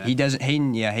religious to that. He doesn't.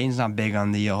 Hayden's not big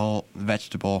on the whole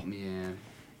vegetable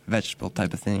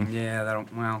type of thing, Yeah,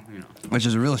 that. Well, you know. which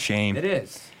is a real shame. It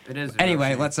is. It is. a real Anyway,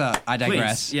 shame. let's. I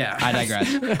digress. Please, yeah. I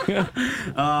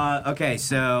digress. Okay,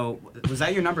 so was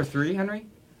that your number 3, Henry?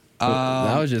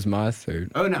 That was just my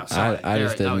third. Oh no, sorry. I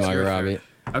just Garrett, did that was Margot your Robbie.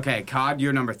 third. Okay, Cod,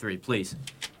 you're number 3, please.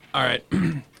 All right.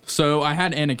 So I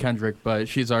had Anna Kendrick, but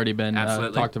she's already been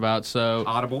talked about. So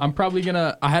Audible. I'm probably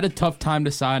gonna. I had a tough time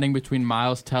deciding between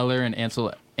Miles Teller and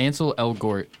Ansel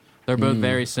Elgort. They're both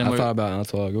very similar. I thought about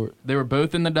Ansel Elgort. They were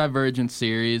both in the Divergent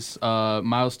series.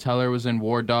 Miles Teller was in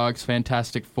War Dogs,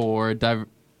 Fantastic Four.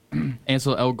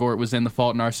 Ansel Elgort was in The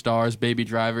Fault in Our Stars, Baby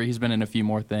Driver. He's been in a few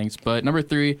more things. But number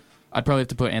 3, I'd probably have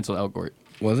to put Ansel Elgort.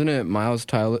 Wasn't it Miles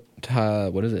Tyler?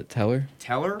 What is it? Teller?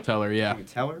 Teller, yeah.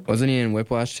 Teller? Wasn't he in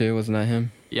Whiplash too? Wasn't that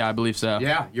him? Yeah, I believe so.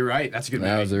 Yeah, you're right. That's a good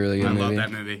movie. That was a really good movie. I love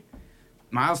that movie.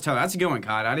 Miles Teller. That's a good one,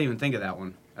 Cod. I didn't even think of that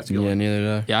one. That's a good Yeah, one. neither did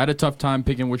I. Yeah, I had a tough time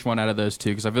picking which one out of those two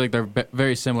because I feel like they're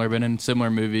very similar, been in similar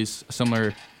movies, a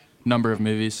similar number of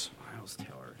movies. Miles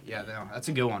Teller. Yeah, no, that's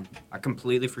a good one. I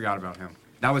completely forgot about him.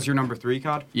 That was your number 3,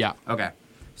 Cod? Yeah. Okay.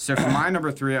 So for my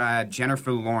number 3, I had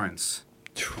Jennifer Lawrence.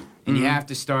 And you have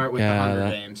to start with The Hunger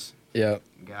Games. Yep.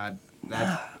 God,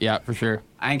 that Yeah, for sure.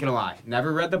 I ain't gonna lie.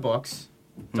 Never read the books.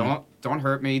 Don't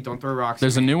hurt me. Don't throw rocks.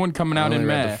 There's at a me. new one coming I out only in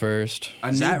read May. the first.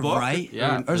 Is that right?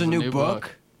 Yeah, There's a new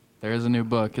book. There is a new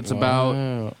book. It's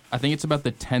about, I think it's about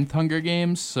the 10th Hunger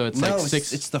Games, so it's No, like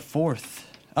 6. it's the 4th.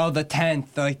 Oh, the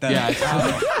 10th. Like the. Yeah, I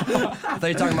thought you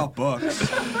were talking about books.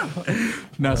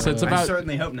 no, so it's I about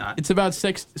certainly hope not. it's about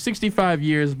 65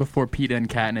 years before Peeta and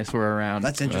Katniss were around.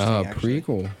 That's interesting. Oh, actually.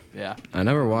 prequel. yeah. I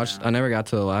never watched. I never got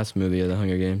to the last movie of the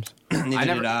Hunger Games. Neither I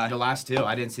never. did I. The last 2.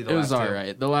 I didn't see the It last was 2. all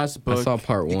right. The last book. I saw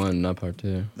part 1, not part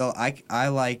 2. Though I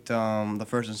liked the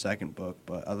first and second book,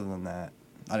 but other than that,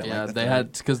 I didn't Yeah, like the they third.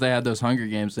 had because they had those Hunger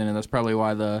Games in, and that's probably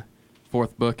why the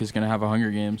 4th book is gonna have a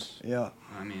Hunger Games. Yeah.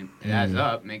 I mean, it adds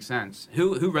up. Makes sense.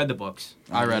 Who read the books?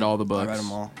 I read all the books. I read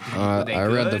them all. Were they I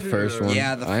read the good, first or- one.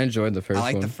 Yeah, I enjoyed the first I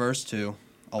liked one. the first 2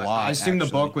 a lot. I assume the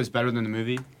actually. book was better than the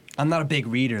movie. I'm not a big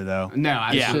reader though. No,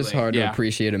 It's absolutely. just hard Yeah. to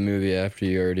appreciate a movie after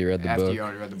you already read the After book. you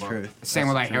already read the book. Truth. Same That's with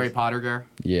the like Harry truth. Potter girl.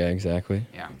 Yeah, exactly.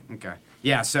 Yeah. Okay.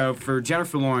 Yeah. So for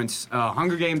Jennifer Lawrence,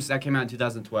 Hunger Games that came out in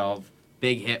 2012,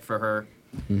 big hit for her.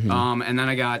 And then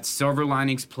I got Silver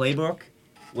Linings Playbook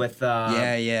with.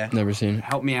 Yeah. Never seen it.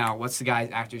 Help me out. What's the guy's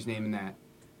actor's name in that?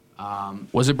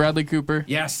 Was it Bradley Cooper?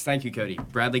 Yes, thank you, Cody.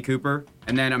 Bradley Cooper,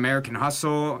 and then American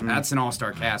Hustle. That's an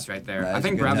all-star cast right there. That I is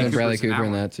think a good Bradley I one. think Cooper's Bradley Cooper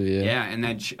in one. that too. Yeah. Yeah, and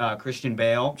then Christian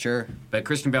Bale. Sure. But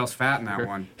Christian Bale's fat in that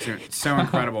one. It's so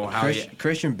incredible how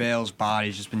Christian Bale's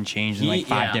body's just been changed in like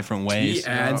 5 different ways.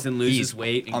 He adds and loses He's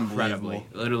weight incredibly,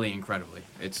 unbelievable. literally incredibly.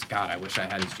 It's God. I wish I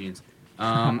had his genes.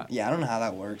 Yeah, I don't know how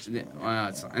that works.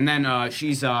 And then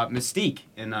she's Mystique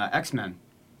in X-Men.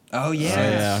 Oh yeah.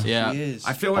 yeah. Yeah. She is.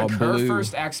 I feel like All her blue.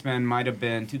 first X-Men might have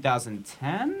been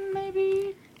 2010,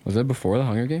 maybe. Was that before the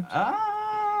Hunger Games?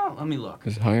 Let me look.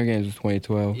 Because Hunger Games was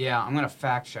 2012. Yeah, I'm gonna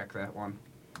fact check that one.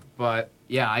 But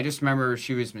yeah, I just remember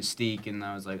she was Mystique, and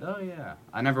I was like, oh yeah.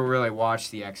 I never really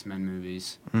watched the X-Men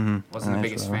movies. Wasn't the That's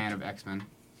biggest right. fan of X-Men.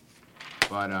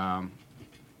 But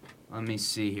let me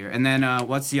see here. And then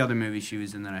what's the other movie she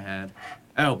was in that I had?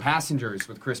 Oh, Passengers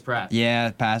with Chris Pratt.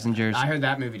 Yeah, Passengers. I heard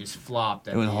that movie just flopped.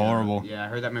 It was horrible. Yeah, I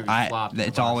heard that movie flopped. at the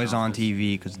It's box always on office.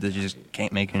 TV because they just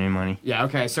can't make any money. Yeah,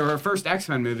 okay. So her first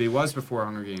X-Men movie was before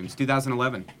Hunger Games,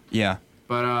 2011. Yeah.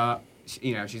 But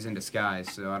she's in disguise,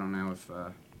 so I don't know if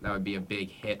that would be a big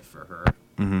hit for her.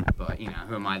 But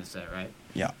who am I to say, right?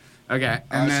 Yeah. Okay,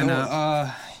 and then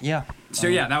yeah. so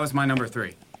yeah, that was my number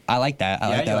 3. I like that. I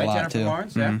like that a lot Jennifer too.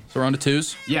 Lawrence? Yeah. So we're on to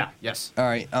 2s. Yeah. Yes. All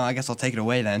right. I guess I'll take it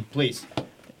away then. Please.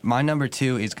 My number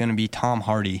 2 is gonna be Tom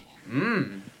Hardy.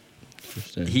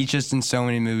 Interesting. He's just in so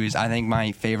many movies. I think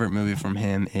my favorite movie from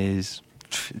him is.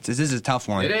 This is a tough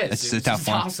one. It is. It's a It's tough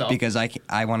a one toss-up. because I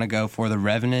want to go for The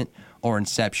Revenant or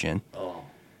Inception, Oh.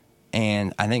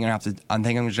 and I think I'm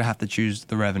gonna have to choose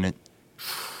The Revenant.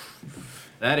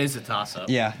 That is a toss-up.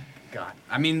 Yeah. God.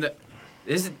 I mean,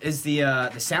 is the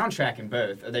soundtrack in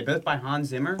both? Are they both by Hans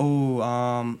Zimmer?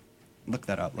 Oh, look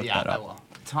that up. Look yeah, that I up. will.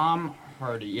 Tom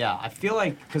Hardy. Yeah, I feel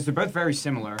like because they're both very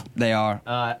similar. They are.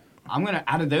 I'm gonna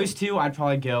out of those two, I'd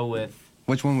probably go with.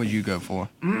 Which one would you go for?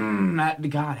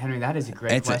 God, Henry, that is a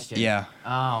great question. Yeah.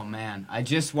 Oh man, I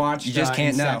just watched You just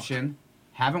can't know. Inception.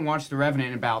 Haven't watched The Revenant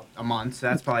in about a month, so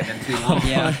that's probably been too long.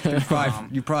 Yeah.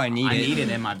 You probably need I it. need it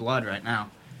in my blood right now.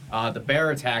 The bear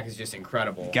attack is just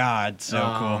incredible. God, so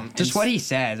cool. Just it's- what he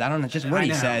says. I don't know. Just what I he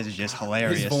know. says is just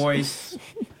hilarious. His voice.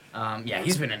 Yeah,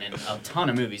 he's been in a ton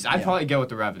of movies. I'd probably go with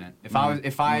The Revenant.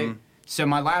 So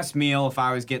my last meal, if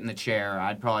I was getting the chair,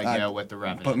 I'd probably go with The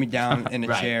Revenant. Put me down in a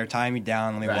Right. chair, tie me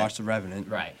down, let me Right. watch The Revenant.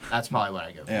 Right. That's probably what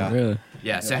I go for. Yeah. Really?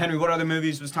 Yeah. So Henry, what other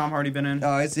movies was Tom Hardy been in?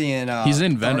 Oh, it's in. He's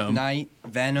in Dark Venom. Knight,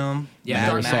 Venom. Yeah, Mad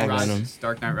Dark Max. Knight Venom. Rises.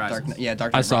 Dark Knight Rises. Dark Knight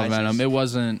I saw Rises. Venom. It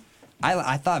wasn't.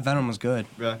 I thought Venom was good.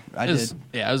 Really? I It was, did.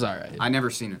 yeah, it was all right. I never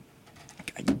seen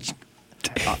it.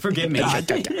 Forgive me. I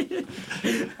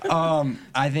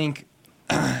think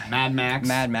Mad Max.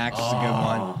 Mad Max is a good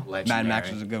one. legendary. Mad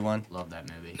Max was a good one. Love that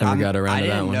movie. Never got around I to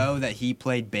that didn't one. know that he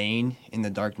played Bane in The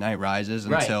Dark Knight Rises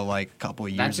Right. until like a couple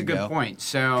of years That's a ago. good point.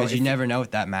 So Because you if- never know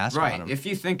with that mask right. on him. If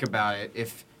you think about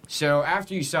it, so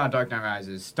after you saw Dark Knight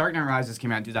Rises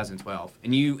came out in 2012,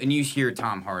 and you hear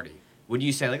Tom Hardy, would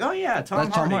you say like, oh yeah, Tom That's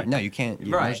Tom Hardy? Hardy. No, you can't.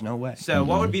 Right. There's no way. So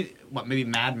what would be maybe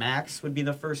Mad Max would be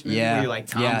the first movie Yeah. where you're like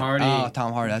Tom yeah. Hardy. Oh,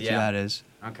 Tom Hardy. That's Yeah. who that is.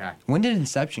 Okay. When did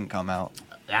Inception come out?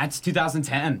 That's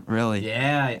 2010. Really?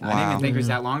 Yeah, I didn't Wow. even think it was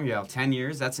that long ago. 10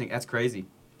 years. That's crazy.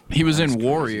 He was That's in crazy.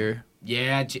 Warrior.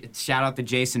 Yeah, shout out to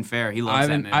Jason Fair. He I loves that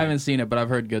haven't movie. I haven't seen it, but I've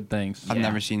heard good things. I've Yeah.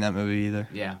 never seen that movie either.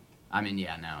 Yeah, I mean,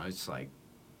 yeah, no, it's like,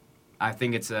 I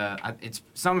think it's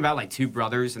something about like two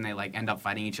brothers and they like end up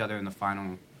fighting each other in the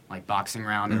final like boxing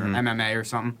round or MMA or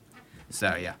something.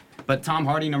 So yeah, but Tom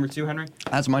Hardy number 2, Henry.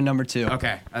 That's my number 2.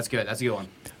 Okay, that's good. That's a good one.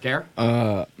 Gare?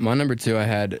 My number 2, I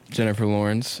had Jennifer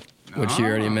Lawrence, which you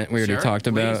already we already sure. talked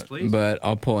Please, about. please. But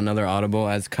I'll pull another audible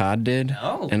as Cod did,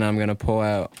 Oh. and I'm gonna pull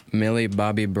out Millie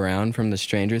Bobby Brown from the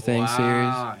Stranger Things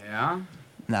Wow, yeah.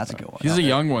 That's a good one. She's a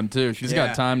young one too. She's Yeah.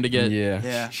 got time to get. series. Yeah.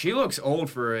 Yeah. She looks old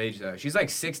for her age though. She's like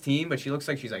 16, but she looks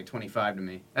like she's like 25 to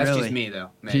me. That's Really? just me though.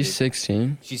 Maybe. She's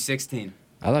 16. She's 16.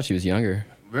 I thought she was younger.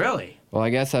 Really? Well,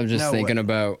 I guess I'm just No thinking way.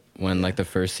 about when like the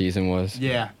first season was.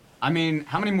 Yeah. I mean,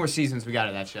 how many more seasons we got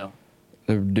of that show?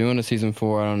 They're doing a season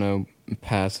 4. I don't know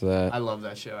past that. I love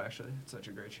that show actually. It's such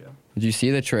a great show. Did you see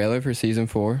the trailer for season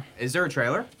 4? Is there a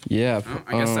trailer? Yeah. Oh,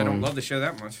 I guess I don't love the show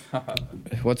that much.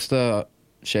 What's the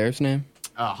sheriff's name?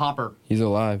 Hopper. He's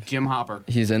alive. Jim Hopper.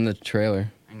 He's in the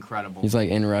trailer. Incredible. He's like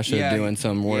in Russia Yeah, doing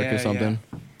some work yeah, or something.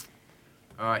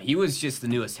 He was just the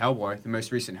newest Hellboy, the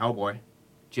most recent Hellboy.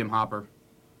 Jim Hopper.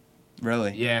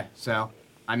 Really? Yeah, so,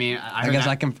 I mean, I I heard guess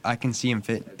that, I can see him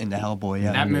fit into Hellboy.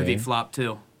 Yeah. that movie Yeah. flopped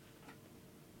too.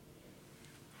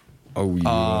 Oh yeah.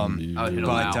 I would hit him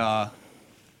But now.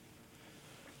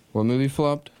 What movie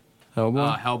flopped?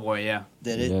 Hellboy. Hellboy, yeah.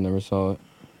 did Yeah, I never saw it.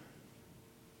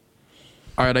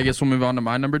 All right, I guess we'll move on to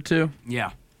my number 2.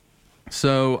 Yeah.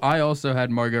 So I also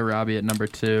had Margot Robbie at number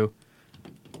 2.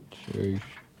 Sure. You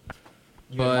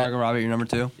But- Margot Robbie, your number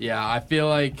 2? Yeah, I feel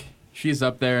like she's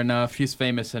up there enough. She's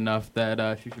famous enough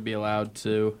that she should be allowed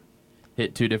to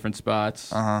hit 2 different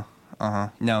spots.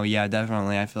 No, yeah,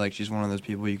 definitely. I feel like she's one of those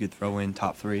people you could throw in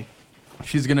top 3.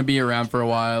 She's gonna be around for a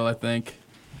while, I think.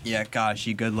 Yeah, God,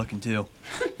 she good looking too.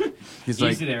 She's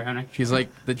like Easy there, honey. she's like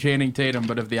the Channing Tatum,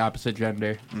 but of the opposite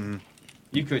gender.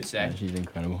 You could say. Yeah, she's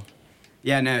incredible.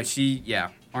 Yeah, no,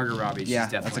 Margot Robbie, she's Yeah,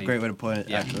 definitely. that's a great way to put it.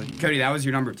 Yeah. Actually. Cody, that was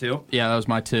your number 2? Yeah, that was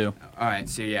my 2. All right,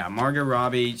 so yeah, Margot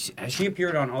Robbie, has she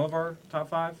appeared on all of our top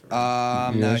 5? No,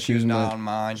 Yeah, she was she's not my- on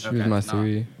mine. She Okay, was my no.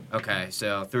 3. Okay,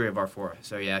 so 3 of our 4.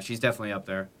 So yeah, she's definitely up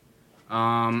there.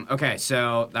 Okay,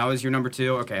 so that was your number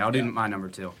 2. Okay, I'll do my number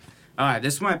 2. All right,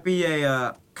 this might be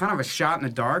a kind of a shot in the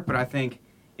dark, but I think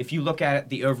if you look at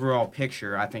the overall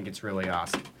picture, I think it's really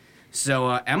awesome. So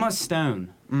Emma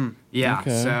Stone. Yeah.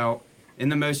 Okay. So in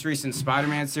the most recent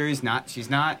Spider-Man series, she's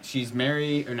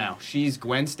she's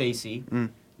Gwen Stacy,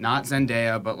 not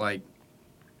Zendaya, but like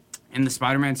in the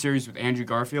Spider-Man series with Andrew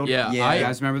Garfield. Yeah, Yeah. You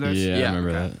guys remember those? Yeah, Yeah, I remember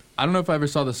okay. that. I don't know if I ever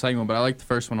saw the second one, but I liked the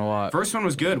first one a lot. First one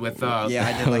was good with Yeah,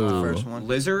 I did like the Oh. first one.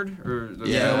 Lizard or the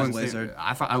Yeah, it was villain's name? Lizard.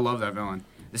 I love that villain.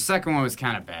 The second one was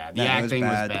kind of bad. The Yeah, it was acting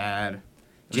was bad. bad. was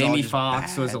all Jamie just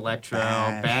Foxx was bad, Electro.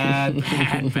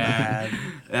 bad. Bad.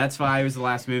 That's why it was the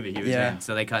last movie he was Yeah. in,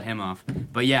 so they cut him off.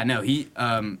 But yeah, no, he.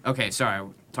 Okay, sorry,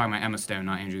 I'm talking about Emma Stone,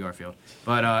 not Andrew Garfield.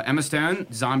 But Emma Stone,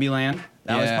 Zombieland.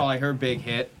 That was Yeah. probably her big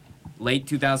hit. Late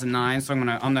 2009, so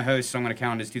I'm the host, so I'm gonna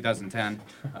count it as 2010.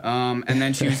 And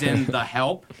then she was in The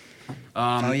Help.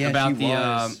 Oh yeah, about she the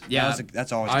was. yeah.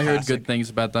 That's always. I heard classic. good things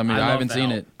about that movie. I love haven't The seen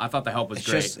Help. it. I thought The Help was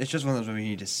It's great. just one of those movies you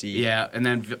need to see. Yeah, and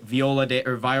then Viola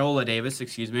Davis,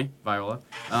 excuse me, Viola.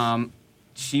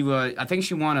 I think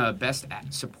she won a Best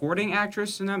Supporting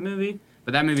Actress in that movie,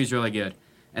 but that movie's really good.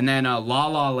 And then La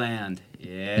La Land.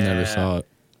 Yeah. Never saw it.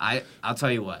 I'll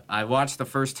tell you what. I watched the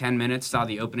first 10 minutes, saw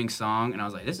the opening song, and I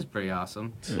was like, "This is pretty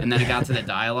awesome." And then it got to the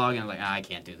dialogue, and I was like, I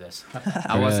can't do this.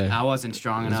 I wasn't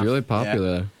strong It's enough. really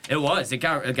popular. It was. It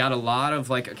got a lot of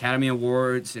like Academy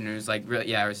Awards, and it was like really,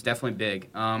 yeah, it was definitely big.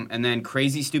 And then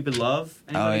Crazy Stupid Love. Oh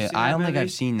Anybody yeah, seen I that don't think movie?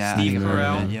 I've seen that. Steve I think I've heard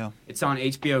of Carell. it, yeah. It's on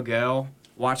HBO Go.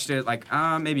 Watched it like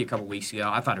maybe a couple weeks ago.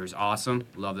 I thought it was awesome.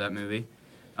 Love that movie.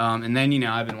 And then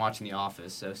I've been watching The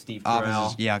Office. So Steve Carell.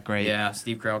 Office is, yeah, great. Yeah,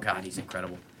 Steve Carell. God, he's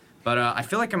incredible. But I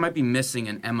feel like I might be missing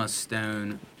an Emma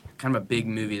Stone, kind of a big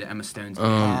movie that Emma Stone's in.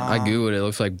 I googled it. It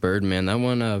looks like Birdman. That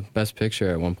won Best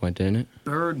Picture at one point, didn't it?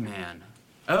 Birdman.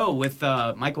 Oh, with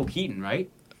Michael Keaton,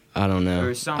 right? I don't know.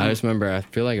 Or some- I just remember. I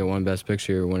feel like it won Best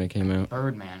Picture when it came out.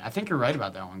 Birdman. I think you're right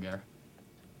about that one, Gare.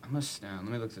 Emma Stone.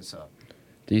 Let me look this up.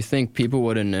 Do you think people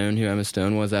would have known who Emma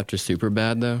Stone was after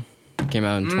Superbad, though? Came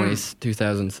out in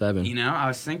 2007. You know, I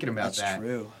was thinking about that. That's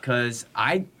true. Because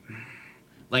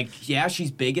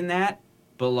she's big in that,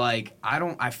 but, like,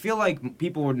 I feel like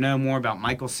people would know more about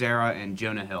Michael Cera and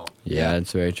Jonah Hill. Yeah,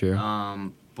 that's very true.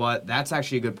 But that's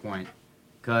actually a good point.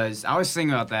 Because I was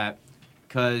thinking about that.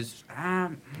 Because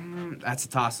that's a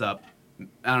toss-up.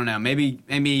 I don't know. Maybe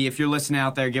if you're listening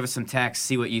out there, give us some text,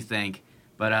 see what you think.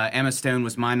 But Emma Stone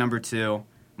was my number 2.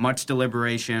 Much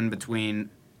deliberation between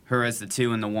her as the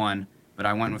 2 and the 1, but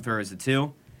I went with her as the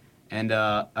 2. And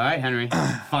all right, Henry,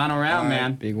 final round,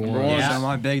 man. Big one. Yeah. So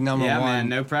my big number Yeah, one. man,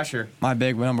 no pressure. My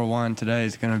big number 1 today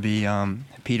is gonna be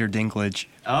Peter Dinklage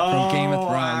from Game of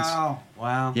Thrones.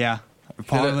 Wow. Yeah,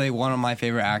 probably one of my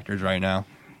favorite actors right now.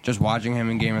 Just watching him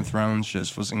in Game of Thrones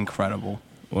just was incredible.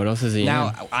 What else is he in?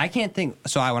 Now I can't think.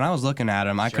 So when I was looking at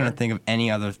him, I Sure. couldn't think of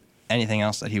anything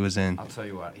else that he was in. I'll tell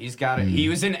you what, he's got it. He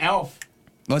was in Elf.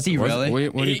 Was he really?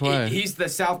 What did he play? He's the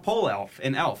South Pole elf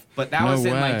in Elf, but that No was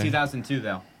in like way. 2002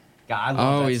 though. God, I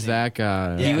love that He's scene. that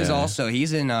guy. Yeah. He was Okay.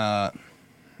 he's in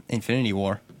Infinity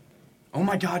War. Oh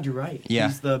my God, you're right. Yeah.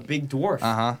 He's the big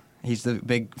dwarf. He's the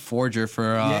big forger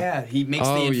for. Yeah, he makes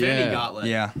the Infinity yeah. Gauntlet.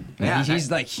 Yeah. Yeah, He's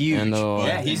like huge. And the-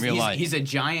 Yeah, in he's real life. a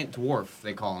giant dwarf,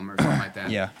 they call him, or something like that.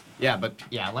 Yeah. Yeah, but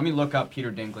let me look up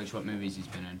Peter Dinklage, what movies he's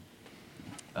been in.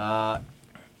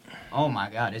 Oh my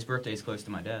God, his birthday is close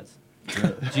to my dad's.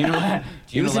 June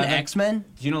He was in 11th, X-Men.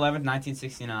 June 11th,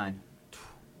 1969.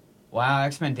 Wow,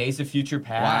 X-Men Days of Future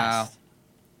Past.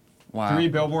 Wow. 3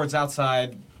 Billboards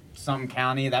Outside something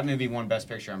county. That movie won Best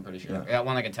Picture, I'm pretty sure. Yeah. That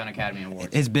won like a ton of Academy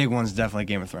Awards. His big one's definitely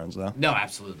Game of Thrones, though. No,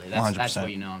 absolutely. That's 100%.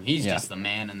 what you know him. He's Yeah. just the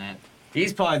man in that.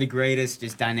 He's probably the greatest,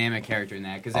 just dynamic character in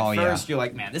that. Because at Oh, yeah. first you're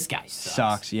like, man, this guy sucks.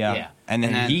 Sucks, yeah. And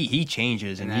then he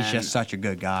changes, and he's then- just such a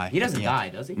good guy. He doesn't Yeah. die,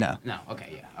 does he? No. No.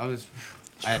 Okay, yeah.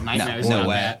 I had nightmares no about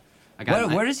way. that. I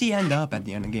got Where does he end up at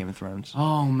the end of Game of Thrones?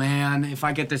 Oh man, if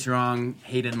I get this wrong,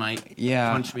 Hayden might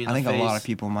Yeah, punch me in I think the face. a lot of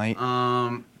people might.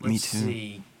 Let's Me too.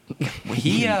 see.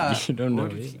 He You don't know.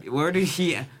 Where did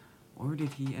he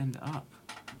end up?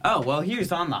 Oh well, he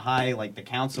was on the high, like the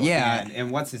council. Yeah.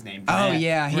 And what's his name? Oh, Bran.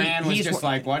 yeah, Bran was he's just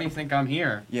like, why do you think I'm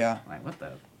here? Yeah. Like what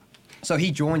the? So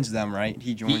he joins them, right?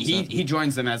 He joins them. He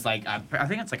joins them as like I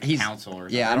think it's like a He's- council or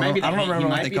something. Yeah, I Or don't, maybe I don't he remember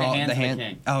might what they be call it. hands The of hand.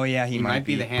 king. Oh yeah, He might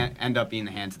be the end up being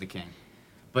the hands of the king.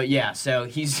 But yeah, so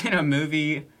he's in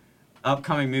a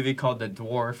upcoming movie called The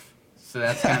Dwarf. So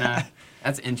that's kind of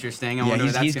that's interesting. I Yeah, wonder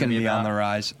what that's he's gonna gonna be on about. the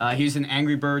rise. He was in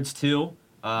Angry Birds 2.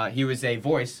 He was a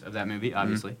voice of that movie,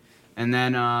 obviously. And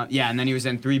then and then he was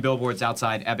in 3 Billboards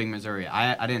Outside Ebbing, Missouri.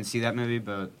 I didn't see that movie,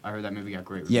 but I heard that movie got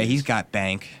great reviews. Yeah, he's got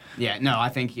bank. Yeah, no, I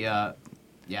think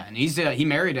and he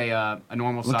married a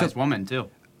normal sized woman too.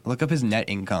 Look up his net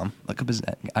income. Look up his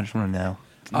net. I just want to know.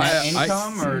 Net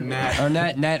income or net? Or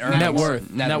net earnings. Net worth.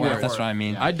 Net Net worth. worth. That's what I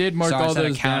mean. I did mark Sorry, all instead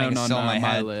of those counting, down it's on still in my my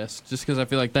head. list, just because I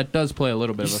feel like that does play a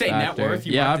little bit You of a say net factor. worth?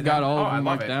 You Yeah, marked I've it got down? all Oh, of I them love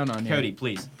marked it. down on here. Kody,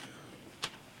 please.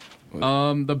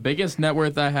 The biggest net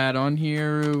worth I had on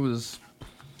here was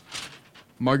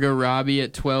Margot Robbie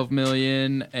at 12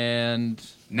 million and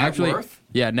Net worth?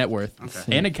 Yeah, net worth.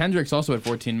 Okay. Anna Kendrick's also at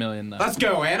 14 million though. Let's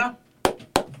go, Anna.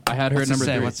 I had her What's at it number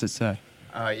say? 3. What's it say?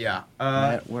 Yeah.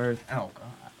 Net worth. Oh God.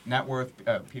 Net worth.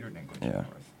 Peter Dinklage. Yeah. Net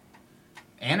worth.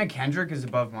 Anna Kendrick is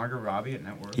above Margot Robbie at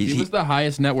net worth. He- He was the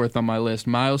highest net worth on my list.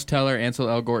 Miles Teller, Ansel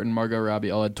Elgort, and Margot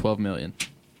Robbie all had 12 million.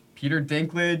 Peter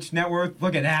Dinklage net worth.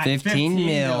 Look at that. 15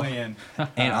 mil. million.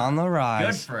 And on the Good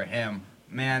rise. for him,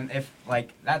 man. If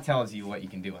that tells you what you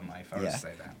can do in life, I would Yeah.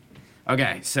 say that.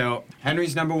 Okay, so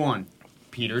Henry's number 1,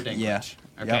 Peter Dinklage. Yeah.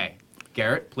 Okay,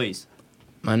 Garrett, please.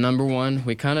 My number 1,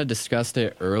 we kind of discussed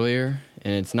it earlier,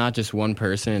 and it's not just one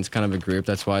person, it's kind of a group.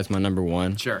 That's why it's my number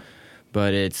 1. Sure.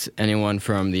 But it's anyone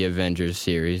from the Avengers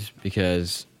series,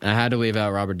 because I had to leave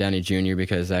out Robert Downey Jr.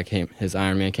 because his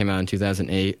Iron Man came out in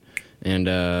 2008,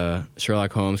 and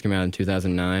Sherlock Holmes came out in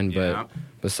 2009. Yeah. But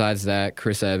besides that,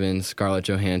 Chris Evans, Scarlett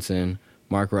Johansson,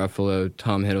 Mark Ruffalo,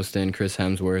 Tom Hiddleston, Chris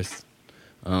Hemsworth,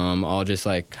 all just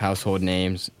like household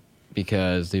names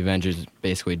because the Avengers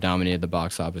basically dominated the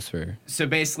box office for. So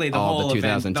basically, the All whole the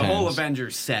 2010s.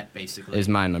 Avengers set basically Is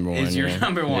my number 1. is your yeah.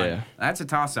 number 1. Yeah. That's a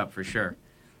toss up for sure.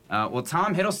 Well,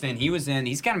 Tom Hiddleston,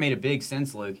 he's kind of made a big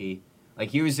sense, Loki. Like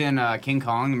he was in King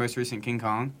Kong, the most recent King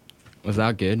Kong. Was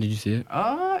that good? Did you see it?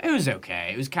 It was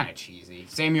okay. It was kind of cheesy.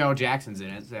 Samuel L. Jackson's in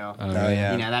it, so Oh,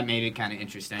 yeah. you know that made it kind of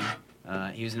interesting.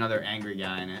 He was another angry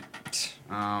guy in it.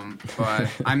 But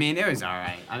I mean, it was all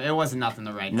right. I mean, it wasn't nothing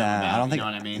to write home Nah, about. I don't think. You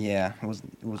know what I mean? Yeah, it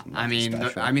wasn't. It wasn't I mean,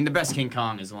 special. the best King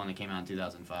Kong is the one that came out in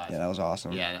 2005. Yeah, that was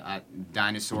awesome. Yeah,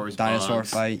 dinosaurs. Dinosaur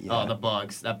bugs. fight, yeah. Oh, the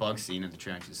bugs. That bug scene in the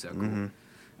trench is so cool.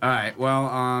 All right.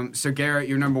 Well, so Garrett,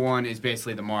 your number one is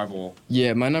basically the Marvel.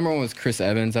 Yeah, my number one was Chris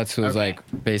Evans. That's who was Okay.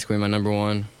 like basically my number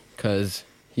one because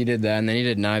he did that, and then he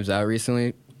did Knives Out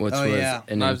recently, which Oh, was yeah.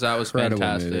 an Knives Out was incredible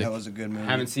fantastic. movie. That was a good movie.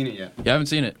 Haven't seen it yet. You haven't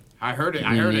seen it. I heard it.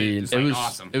 need- It's It like was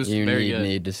awesome. It was You very good.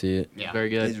 need to see it. Yeah. Very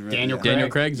He's good. really Daniel good. Craig. Daniel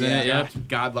Craig's in it. Yeah. Yeah.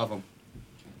 God love him.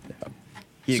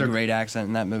 He had So- a great accent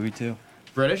in that movie too.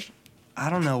 British? I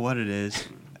don't know what it is.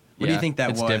 What do Yeah, you think that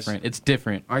it's was? different. It's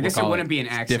different. Or I guess We'll it call wouldn't be an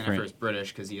It's accent different. if it's British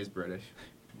because he is British.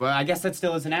 But I guess that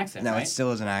still is an accent, No, right? it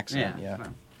still is an accent. Yeah.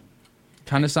 well,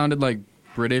 Kind of sounded like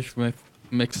British with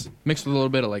mixed with a little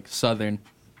bit of like Southern.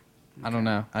 I don't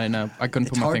know. I didn't know. I couldn't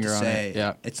It's put my hard finger to on say. it.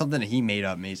 Yeah. It's something that he made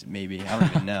up, maybe. I don't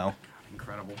even know.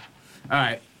 Incredible. All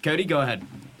right. Cody, go ahead.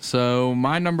 So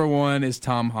my number one is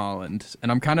Tom Holland,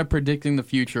 and I'm kind of predicting the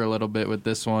future a little bit with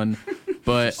this one,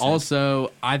 but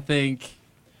also I think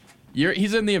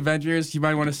he's in the Avengers. You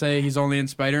might want to say he's only in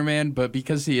Spider-Man, but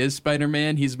because he is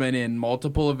Spider-Man, he's been in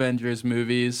multiple Avengers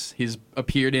movies. He's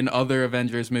appeared in other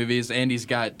Avengers movies, and he's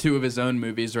got 2 of his own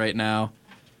movies right now.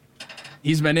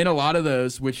 He's been in a lot of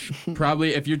those, which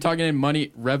probably, if you're talking in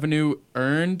money revenue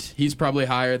earned, he's probably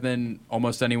higher than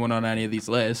almost anyone on any of these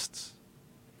lists.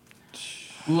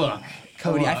 Look.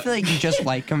 Cody, I feel like you just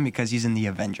like him because he's in the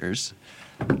Avengers.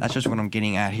 That's just what I'm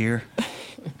getting at here.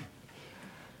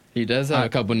 He does have a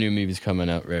couple new movies coming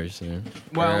out very soon.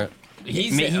 Well, He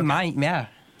might, yeah.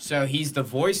 So he's the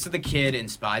voice of the kid in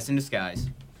Spies in Disguise.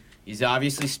 He's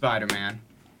obviously Spider-Man.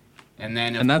 And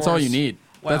then, of And that's all course- you need.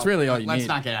 well, That's really all you let's need.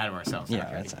 not get out of ourselves. Yeah,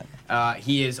 okay? that's it.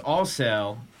 He is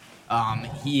also,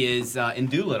 in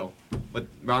Doolittle with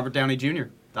Robert Downey Jr.,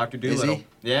 Dr. Doolittle. he?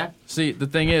 Yeah. See, the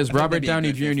thing is, I think Robert that'd be a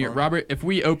Downey good fit Jr. for him. Robert, if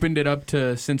we opened it up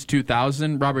to since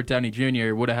 2000, Robert Downey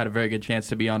Jr. would have had a very good chance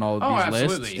to be on all of Oh, these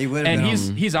absolutely. lists. He would have And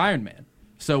been. he's Iron Man.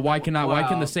 So why can Well,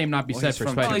 the same not be well, said he's for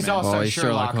from- Spider-Man? Well, he's also Well, he's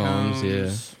Sherlock Sherlock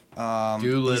Holmes. Holmes,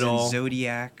 Doolittle. He's in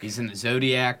Zodiac. He's in the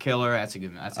Zodiac Killer. That's a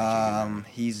good. That's actually a good one.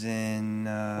 He's in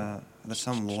there's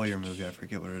some lawyer movie. I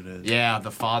forget what it is. Yeah,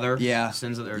 the father. Yeah.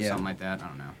 Sins of, or Yeah. something like that. I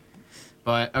don't know.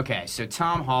 But okay, so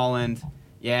Tom Holland.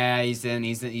 Yeah, he's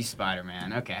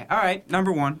Spider-Man. Okay, all right,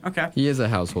 number one. Okay. He is a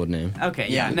household name. Okay.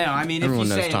 Yeah. Yeah. No, I mean, Everyone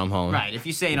if you knows say Tom Holland. right, if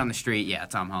you say it on the street, yeah,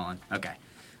 Tom Holland. Okay.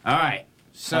 All right.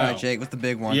 So. All right, Jake, what's the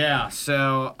big one? Yeah.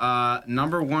 So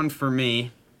number one for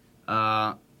me.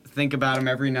 Think about him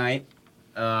every night.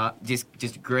 Just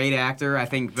a great actor. I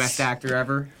think best actor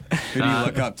ever. Who do you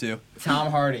look up to?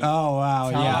 Tom Hardy. Oh wow,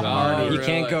 Tom yeah. Hardy. You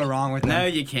can't go wrong with No,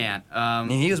 him. you can't.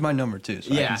 And he was my number 2,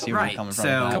 so I Yeah, can see where right. you're coming from. So-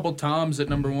 with a that. couple Toms at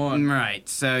number one. Right.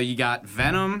 So you got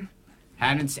Venom.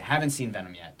 Haven't seen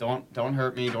Venom yet. Don't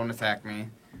hurt me. Don't attack me.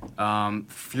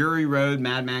 Fury Road,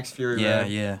 Mad Max Fury Yeah,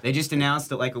 Road. yeah. They just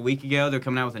announced it like a week ago. They're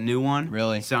coming out with a new one.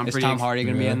 Really? So I'm Is pretty. Tom Hardy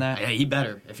gonna be in that? Yeah, he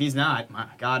better. If he's not, my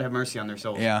God have mercy on their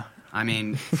souls. Yeah. I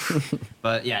mean,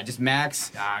 but yeah, just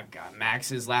Max. God,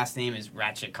 Max's last name is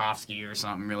Ratchikovsky or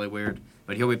something really weird.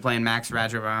 But he'll be playing Max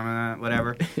Ratchikovsky,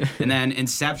 whatever. And then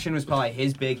Inception was probably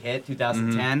his big hit,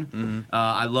 2010.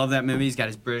 I love that movie. He's got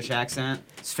his British accent.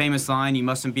 His famous line, "You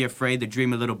mustn't be afraid to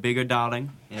dream a little bigger,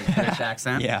 darling." In his British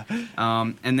accent. Yeah.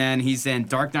 And then he's in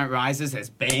Dark Knight Rises as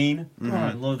Bane. Oh,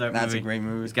 I love that movie. That's a great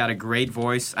movie. He's got a great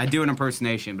voice. I do an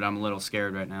impersonation, but I'm a little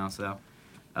scared right now, so.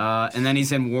 And then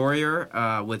he's in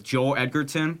Warrior with Joel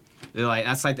Edgerton. They're like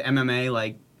that's like the MMA,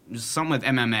 like something with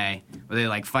MMA where they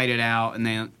like fight it out,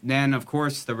 and then of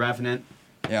course the Revenant.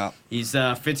 Yeah. He's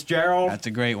Fitzgerald. That's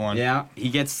a great one. Yeah, he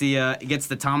gets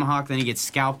the tomahawk, then he gets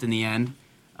scalped in the end.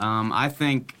 I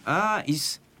think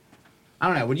he's. I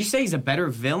don't know. Would you say he's a better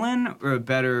villain or a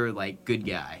better like good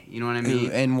guy? You know what I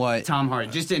mean? And what? Tom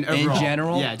Hardy, just in overall.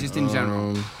 general? Yeah, just in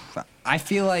general. I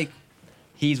feel like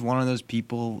he's one of those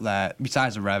people that,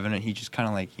 besides the Revenant, he just kind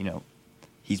of like,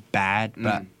 he's bad,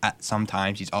 but at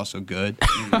sometimes he's also good.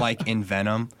 Like in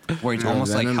Venom, where he's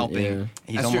almost Venom, like helping. yeah.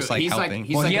 He's That's almost true. like he's helping. Like,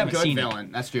 he's well, like you a haven't good seen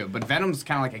villain. That's true. But Venom's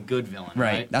kind of like a good villain, it.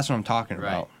 Right. right? That's what I'm talking Right.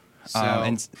 about. So-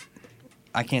 And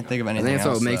I can't think of I anything think that's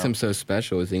else. what makes though. him so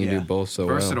special is he can Yeah. do both so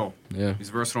Versatile. well. Yeah. He's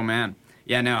a versatile man.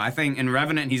 Yeah, no, I think in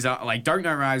Revenant he's like Dark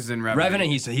Knight Rises and Revenant.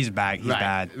 Revenant, he's bad. He's right,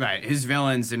 bad. Right. His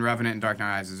villains in Revenant and Dark Knight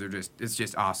Rises are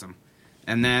just awesome.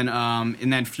 And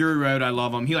then Fury Road, I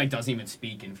love him. He like doesn't even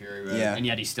speak in Fury Road, Yeah. and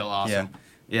yet he's still awesome.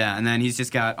 Yeah, and then he's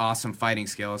just got awesome fighting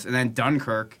skills. And then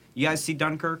Dunkirk. You guys see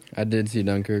Dunkirk? I did see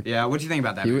Dunkirk. Yeah. What'd you think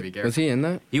about that He, movie, Garrett? was he in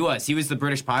that? He was. He was the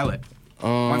British pilot.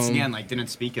 Once Um, again, like didn't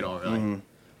speak at all, really.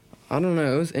 I don't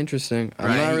know. It was interesting.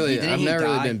 Right. I'm not really. Didn't I've he never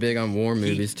really die? been big on war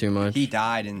movies too much. He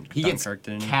died in He gets Dunkirk,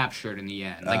 didn't he? captured in the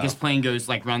end. Like Oh. his plane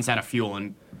runs out of fuel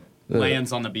and The-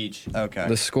 lands on the beach. Okay.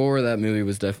 The score of that movie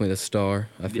was definitely the star.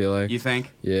 I feel like. You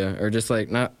think? Yeah, or just like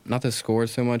not the score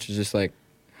so much. It's just like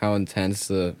how intense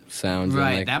the sounds Right,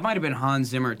 and like that might have been Hans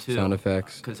Zimmer too. sound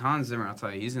effects. Because Hans Zimmer, I'll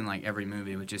tell you, he's in like every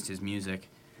movie with just his music.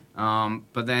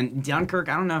 But then Dunkirk,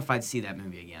 I don't know if I'd see that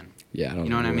movie again. Yeah, I don't You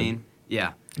know what I would. mean?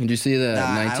 Yeah, Did you see the Nah,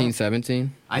 I don't-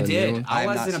 1917? I The new did. one? I I have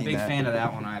not wasn't a seen big that. fan of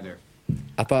that one either.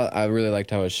 I really liked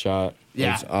how it was shot.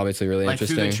 Yeah. It's obviously really Like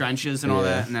interesting. through the trenches and all Yeah.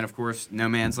 that, and then of course No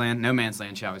Man's Land. No Man's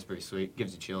Land shot was pretty sweet.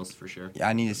 Gives you chills for sure. Yeah,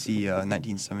 I need to see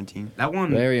 1917. That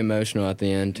one. Very emotional at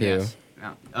the end too. Yes.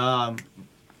 Yeah.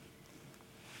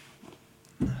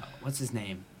 What's his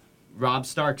name? Rob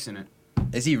Stark's in it.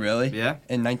 Is he really? Yeah.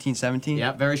 In 1917?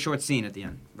 Yeah. Very short scene at the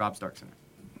end. Rob Stark's in it.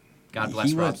 God bless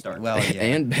He Rob was- Stark. Well, yeah.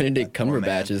 And Benedict Poor man.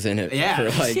 Cumberbatch is in it Yeah,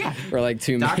 yeah. for like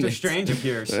 2 minutes. Doctor Strange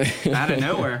appears out of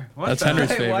nowhere. What That's the Henry's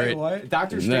heck? favorite. What?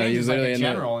 Doctor No, Strange he was is like literally a in the-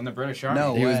 general in the British Army.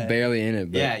 No He was way. barely in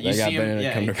it, but Yeah, you they got see him. Benedict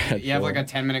Yeah, Cumberbatch. you have for like it.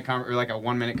 a 10-minute or like a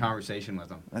 1-minute conversation with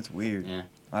him. That's weird. Yeah,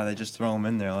 Why they just throw him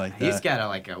in there like that? he's got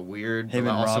a weird, Him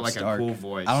but and also Rob like Stark. a cool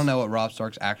voice. I don't know what Rob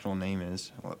Stark's actual name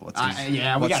is. What's his,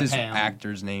 yeah, we what's gotta his pay him.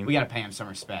 actor's name? We gotta pay him some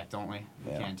respect, don't we?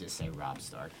 Yeah. We can't just say Rob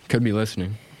Stark. Could be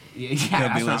listening. Yeah, that's what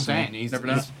I'm listening. saying. Never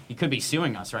know. He could be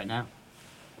suing us right now.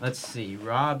 Let's see.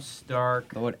 Rob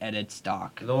Stark, Lord Edit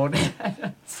Stock. Lord,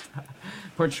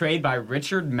 portrayed by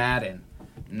Richard Madden.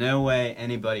 No way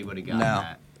anybody would have gotten No.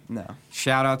 that. No.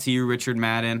 Shout out to you, Richard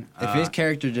Madden. If his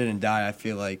character didn't die, I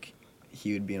feel like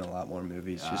he would be in a lot more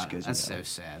movies just because. that's so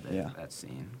sad. That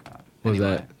scene. God. What was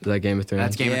Anyway, that? Is that Game of Thrones?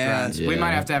 That's Game Yeah. of Thrones. We Yeah.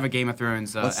 might have to have a Game of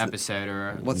Thrones What's the- episode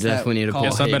or. What's Definitely that need to pull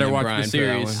called? Guess I Hayden better and watch Brian the for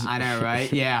that series. one. I know,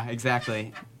 right? Yeah,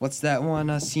 exactly. What's that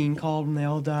one scene called when they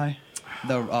all die?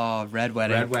 The Red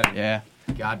Wedding. Red Wedding. Yeah.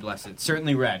 God bless it.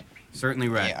 Certainly red. Certainly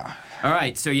red. Yeah. All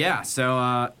right,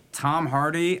 so Tom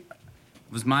Hardy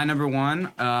was my number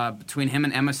one between him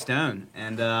and Emma Stone,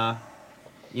 and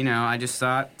I just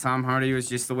thought Tom Hardy was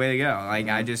just the way to go. Like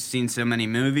I just seen so many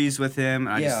movies with him,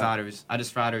 and I just Yeah. thought it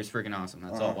was freaking awesome.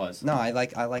 That's all it was. No, I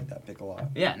like that pick a lot.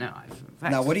 Yeah, no.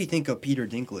 Now, what do you think of Peter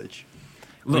Dinklage?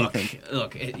 What do you think?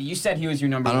 Look. You said he was your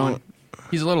number I don't. one.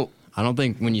 He's a little. I don't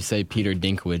think when you say Peter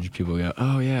Dinklage, people go,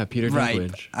 "Oh yeah, Peter Right.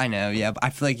 Dinklage." I know, yeah, but I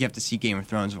feel like you have to see Game of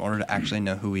Thrones in order to actually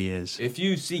know who he is. If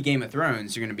you see Game of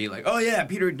Thrones, you're gonna be like, oh yeah,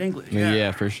 Peter Dinklage.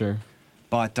 Yeah, for sure.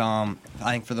 But I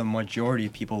think for the majority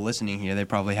of people listening here, they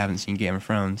probably haven't seen Game of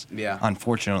Thrones. Yeah.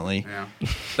 Unfortunately. Yeah.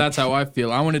 That's how I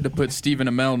feel. I wanted to put Stephen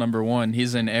Amell number one.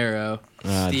 He's in Arrow.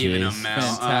 Stephen jeez. Amell.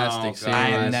 Fantastic Oh,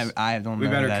 series. God. I don't We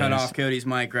know better who that cut is. off Cody's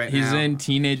mic right He's now. in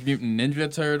Teenage Mutant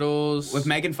Ninja Turtles. With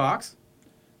Megan Fox?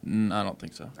 I don't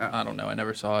think so. Oh. I don't know. I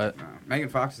never saw it. Megan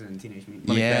Fox is in Teenage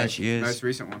Mutant. Yeah, Ninja she is. Most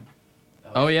recent one.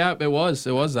 Oh yeah, it was.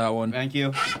 It was that one. Thank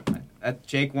you.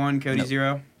 Jake 1, Cody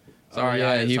 0. Sorry,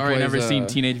 yeah, I he sorry, I plays, never seen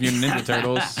Teenage Mutant Ninja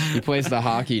Turtles. He plays the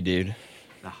hockey dude.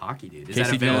 The hockey dude. Is Casey that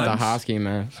a With villain? the Jones. hockey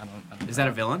mask. Is that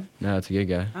a villain? No, it's a good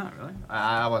guy. Oh, really?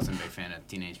 I wasn't a big fan of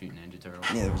Teenage Mutant Ninja Turtles.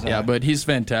 Yeah, there was Yeah, that. but he's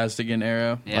fantastic in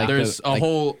Arrow. Yeah. Like, there's Like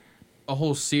a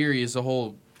whole series,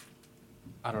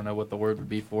 I don't know what the word would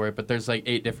be for it, but there's like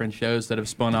 8 different shows that have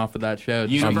spun off of that show.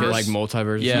 Universe? Like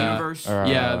multiverse. Yeah. Universe? Or,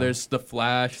 Yeah, there's The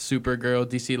Flash, Supergirl,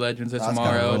 DC Legends of That's kinda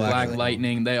Tomorrow, cool, Black actually.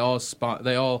 Lightning. They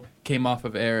all came off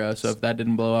of Arrow. So if that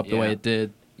didn't blow up the way Yeah. it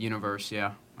did, Universe,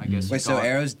 yeah. I guess. Wait, you so call it.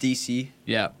 Arrow's DC?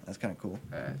 yeah, That's kind of cool.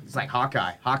 It's like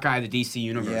Hawkeye. Hawkeye, the DC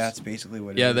Universe. Yeah, that's basically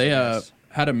what it is. yeah. They I guess.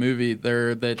 had a movie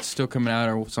there that's still coming out,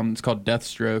 or something. It's called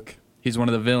Deathstroke. He's one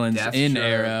of the villains in Deathstroke.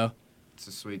 Arrow. It's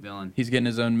a sweet villain. He's getting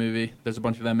his own movie. There's a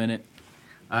bunch of them in it.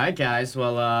 All right, guys.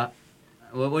 Well,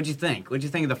 what'd you think? What'd you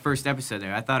think of the first episode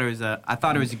there? I thought it was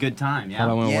a good time. Thought it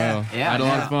Yeah. went Yeah. well. Yeah. I had a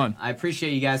lot yeah. of fun. I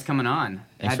appreciate you guys coming on.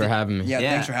 Thanks for having me. Yeah,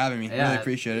 Yeah. thanks for having me. Yeah. Really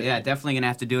appreciate it. Yeah, definitely gonna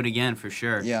have to do it again for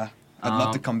sure. Yeah. I'd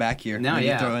love to come back here. No, Maybe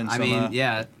yeah. throw in I some, mean,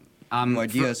 yeah. some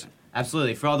ideas.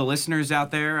 Absolutely. For all the listeners out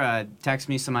there, text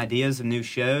me some ideas of new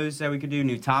shows that we could do,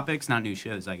 new topics, not new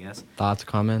shows, I guess. Thoughts,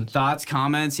 comments? Thoughts,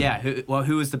 comments, yeah.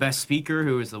 Who was the best speaker?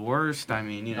 Who was the worst? I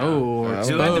mean, you know. Oh, or Who had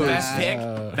the both. best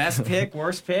pick? Best pick,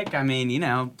 worst pick? I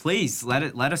mean, please let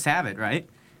us have it, right?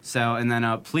 So, and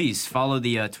then please follow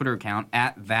the Twitter account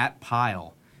at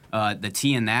 @thatpile. The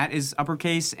T in that is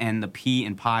uppercase, and the P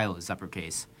in pile is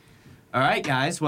uppercase. All right, guys. Well.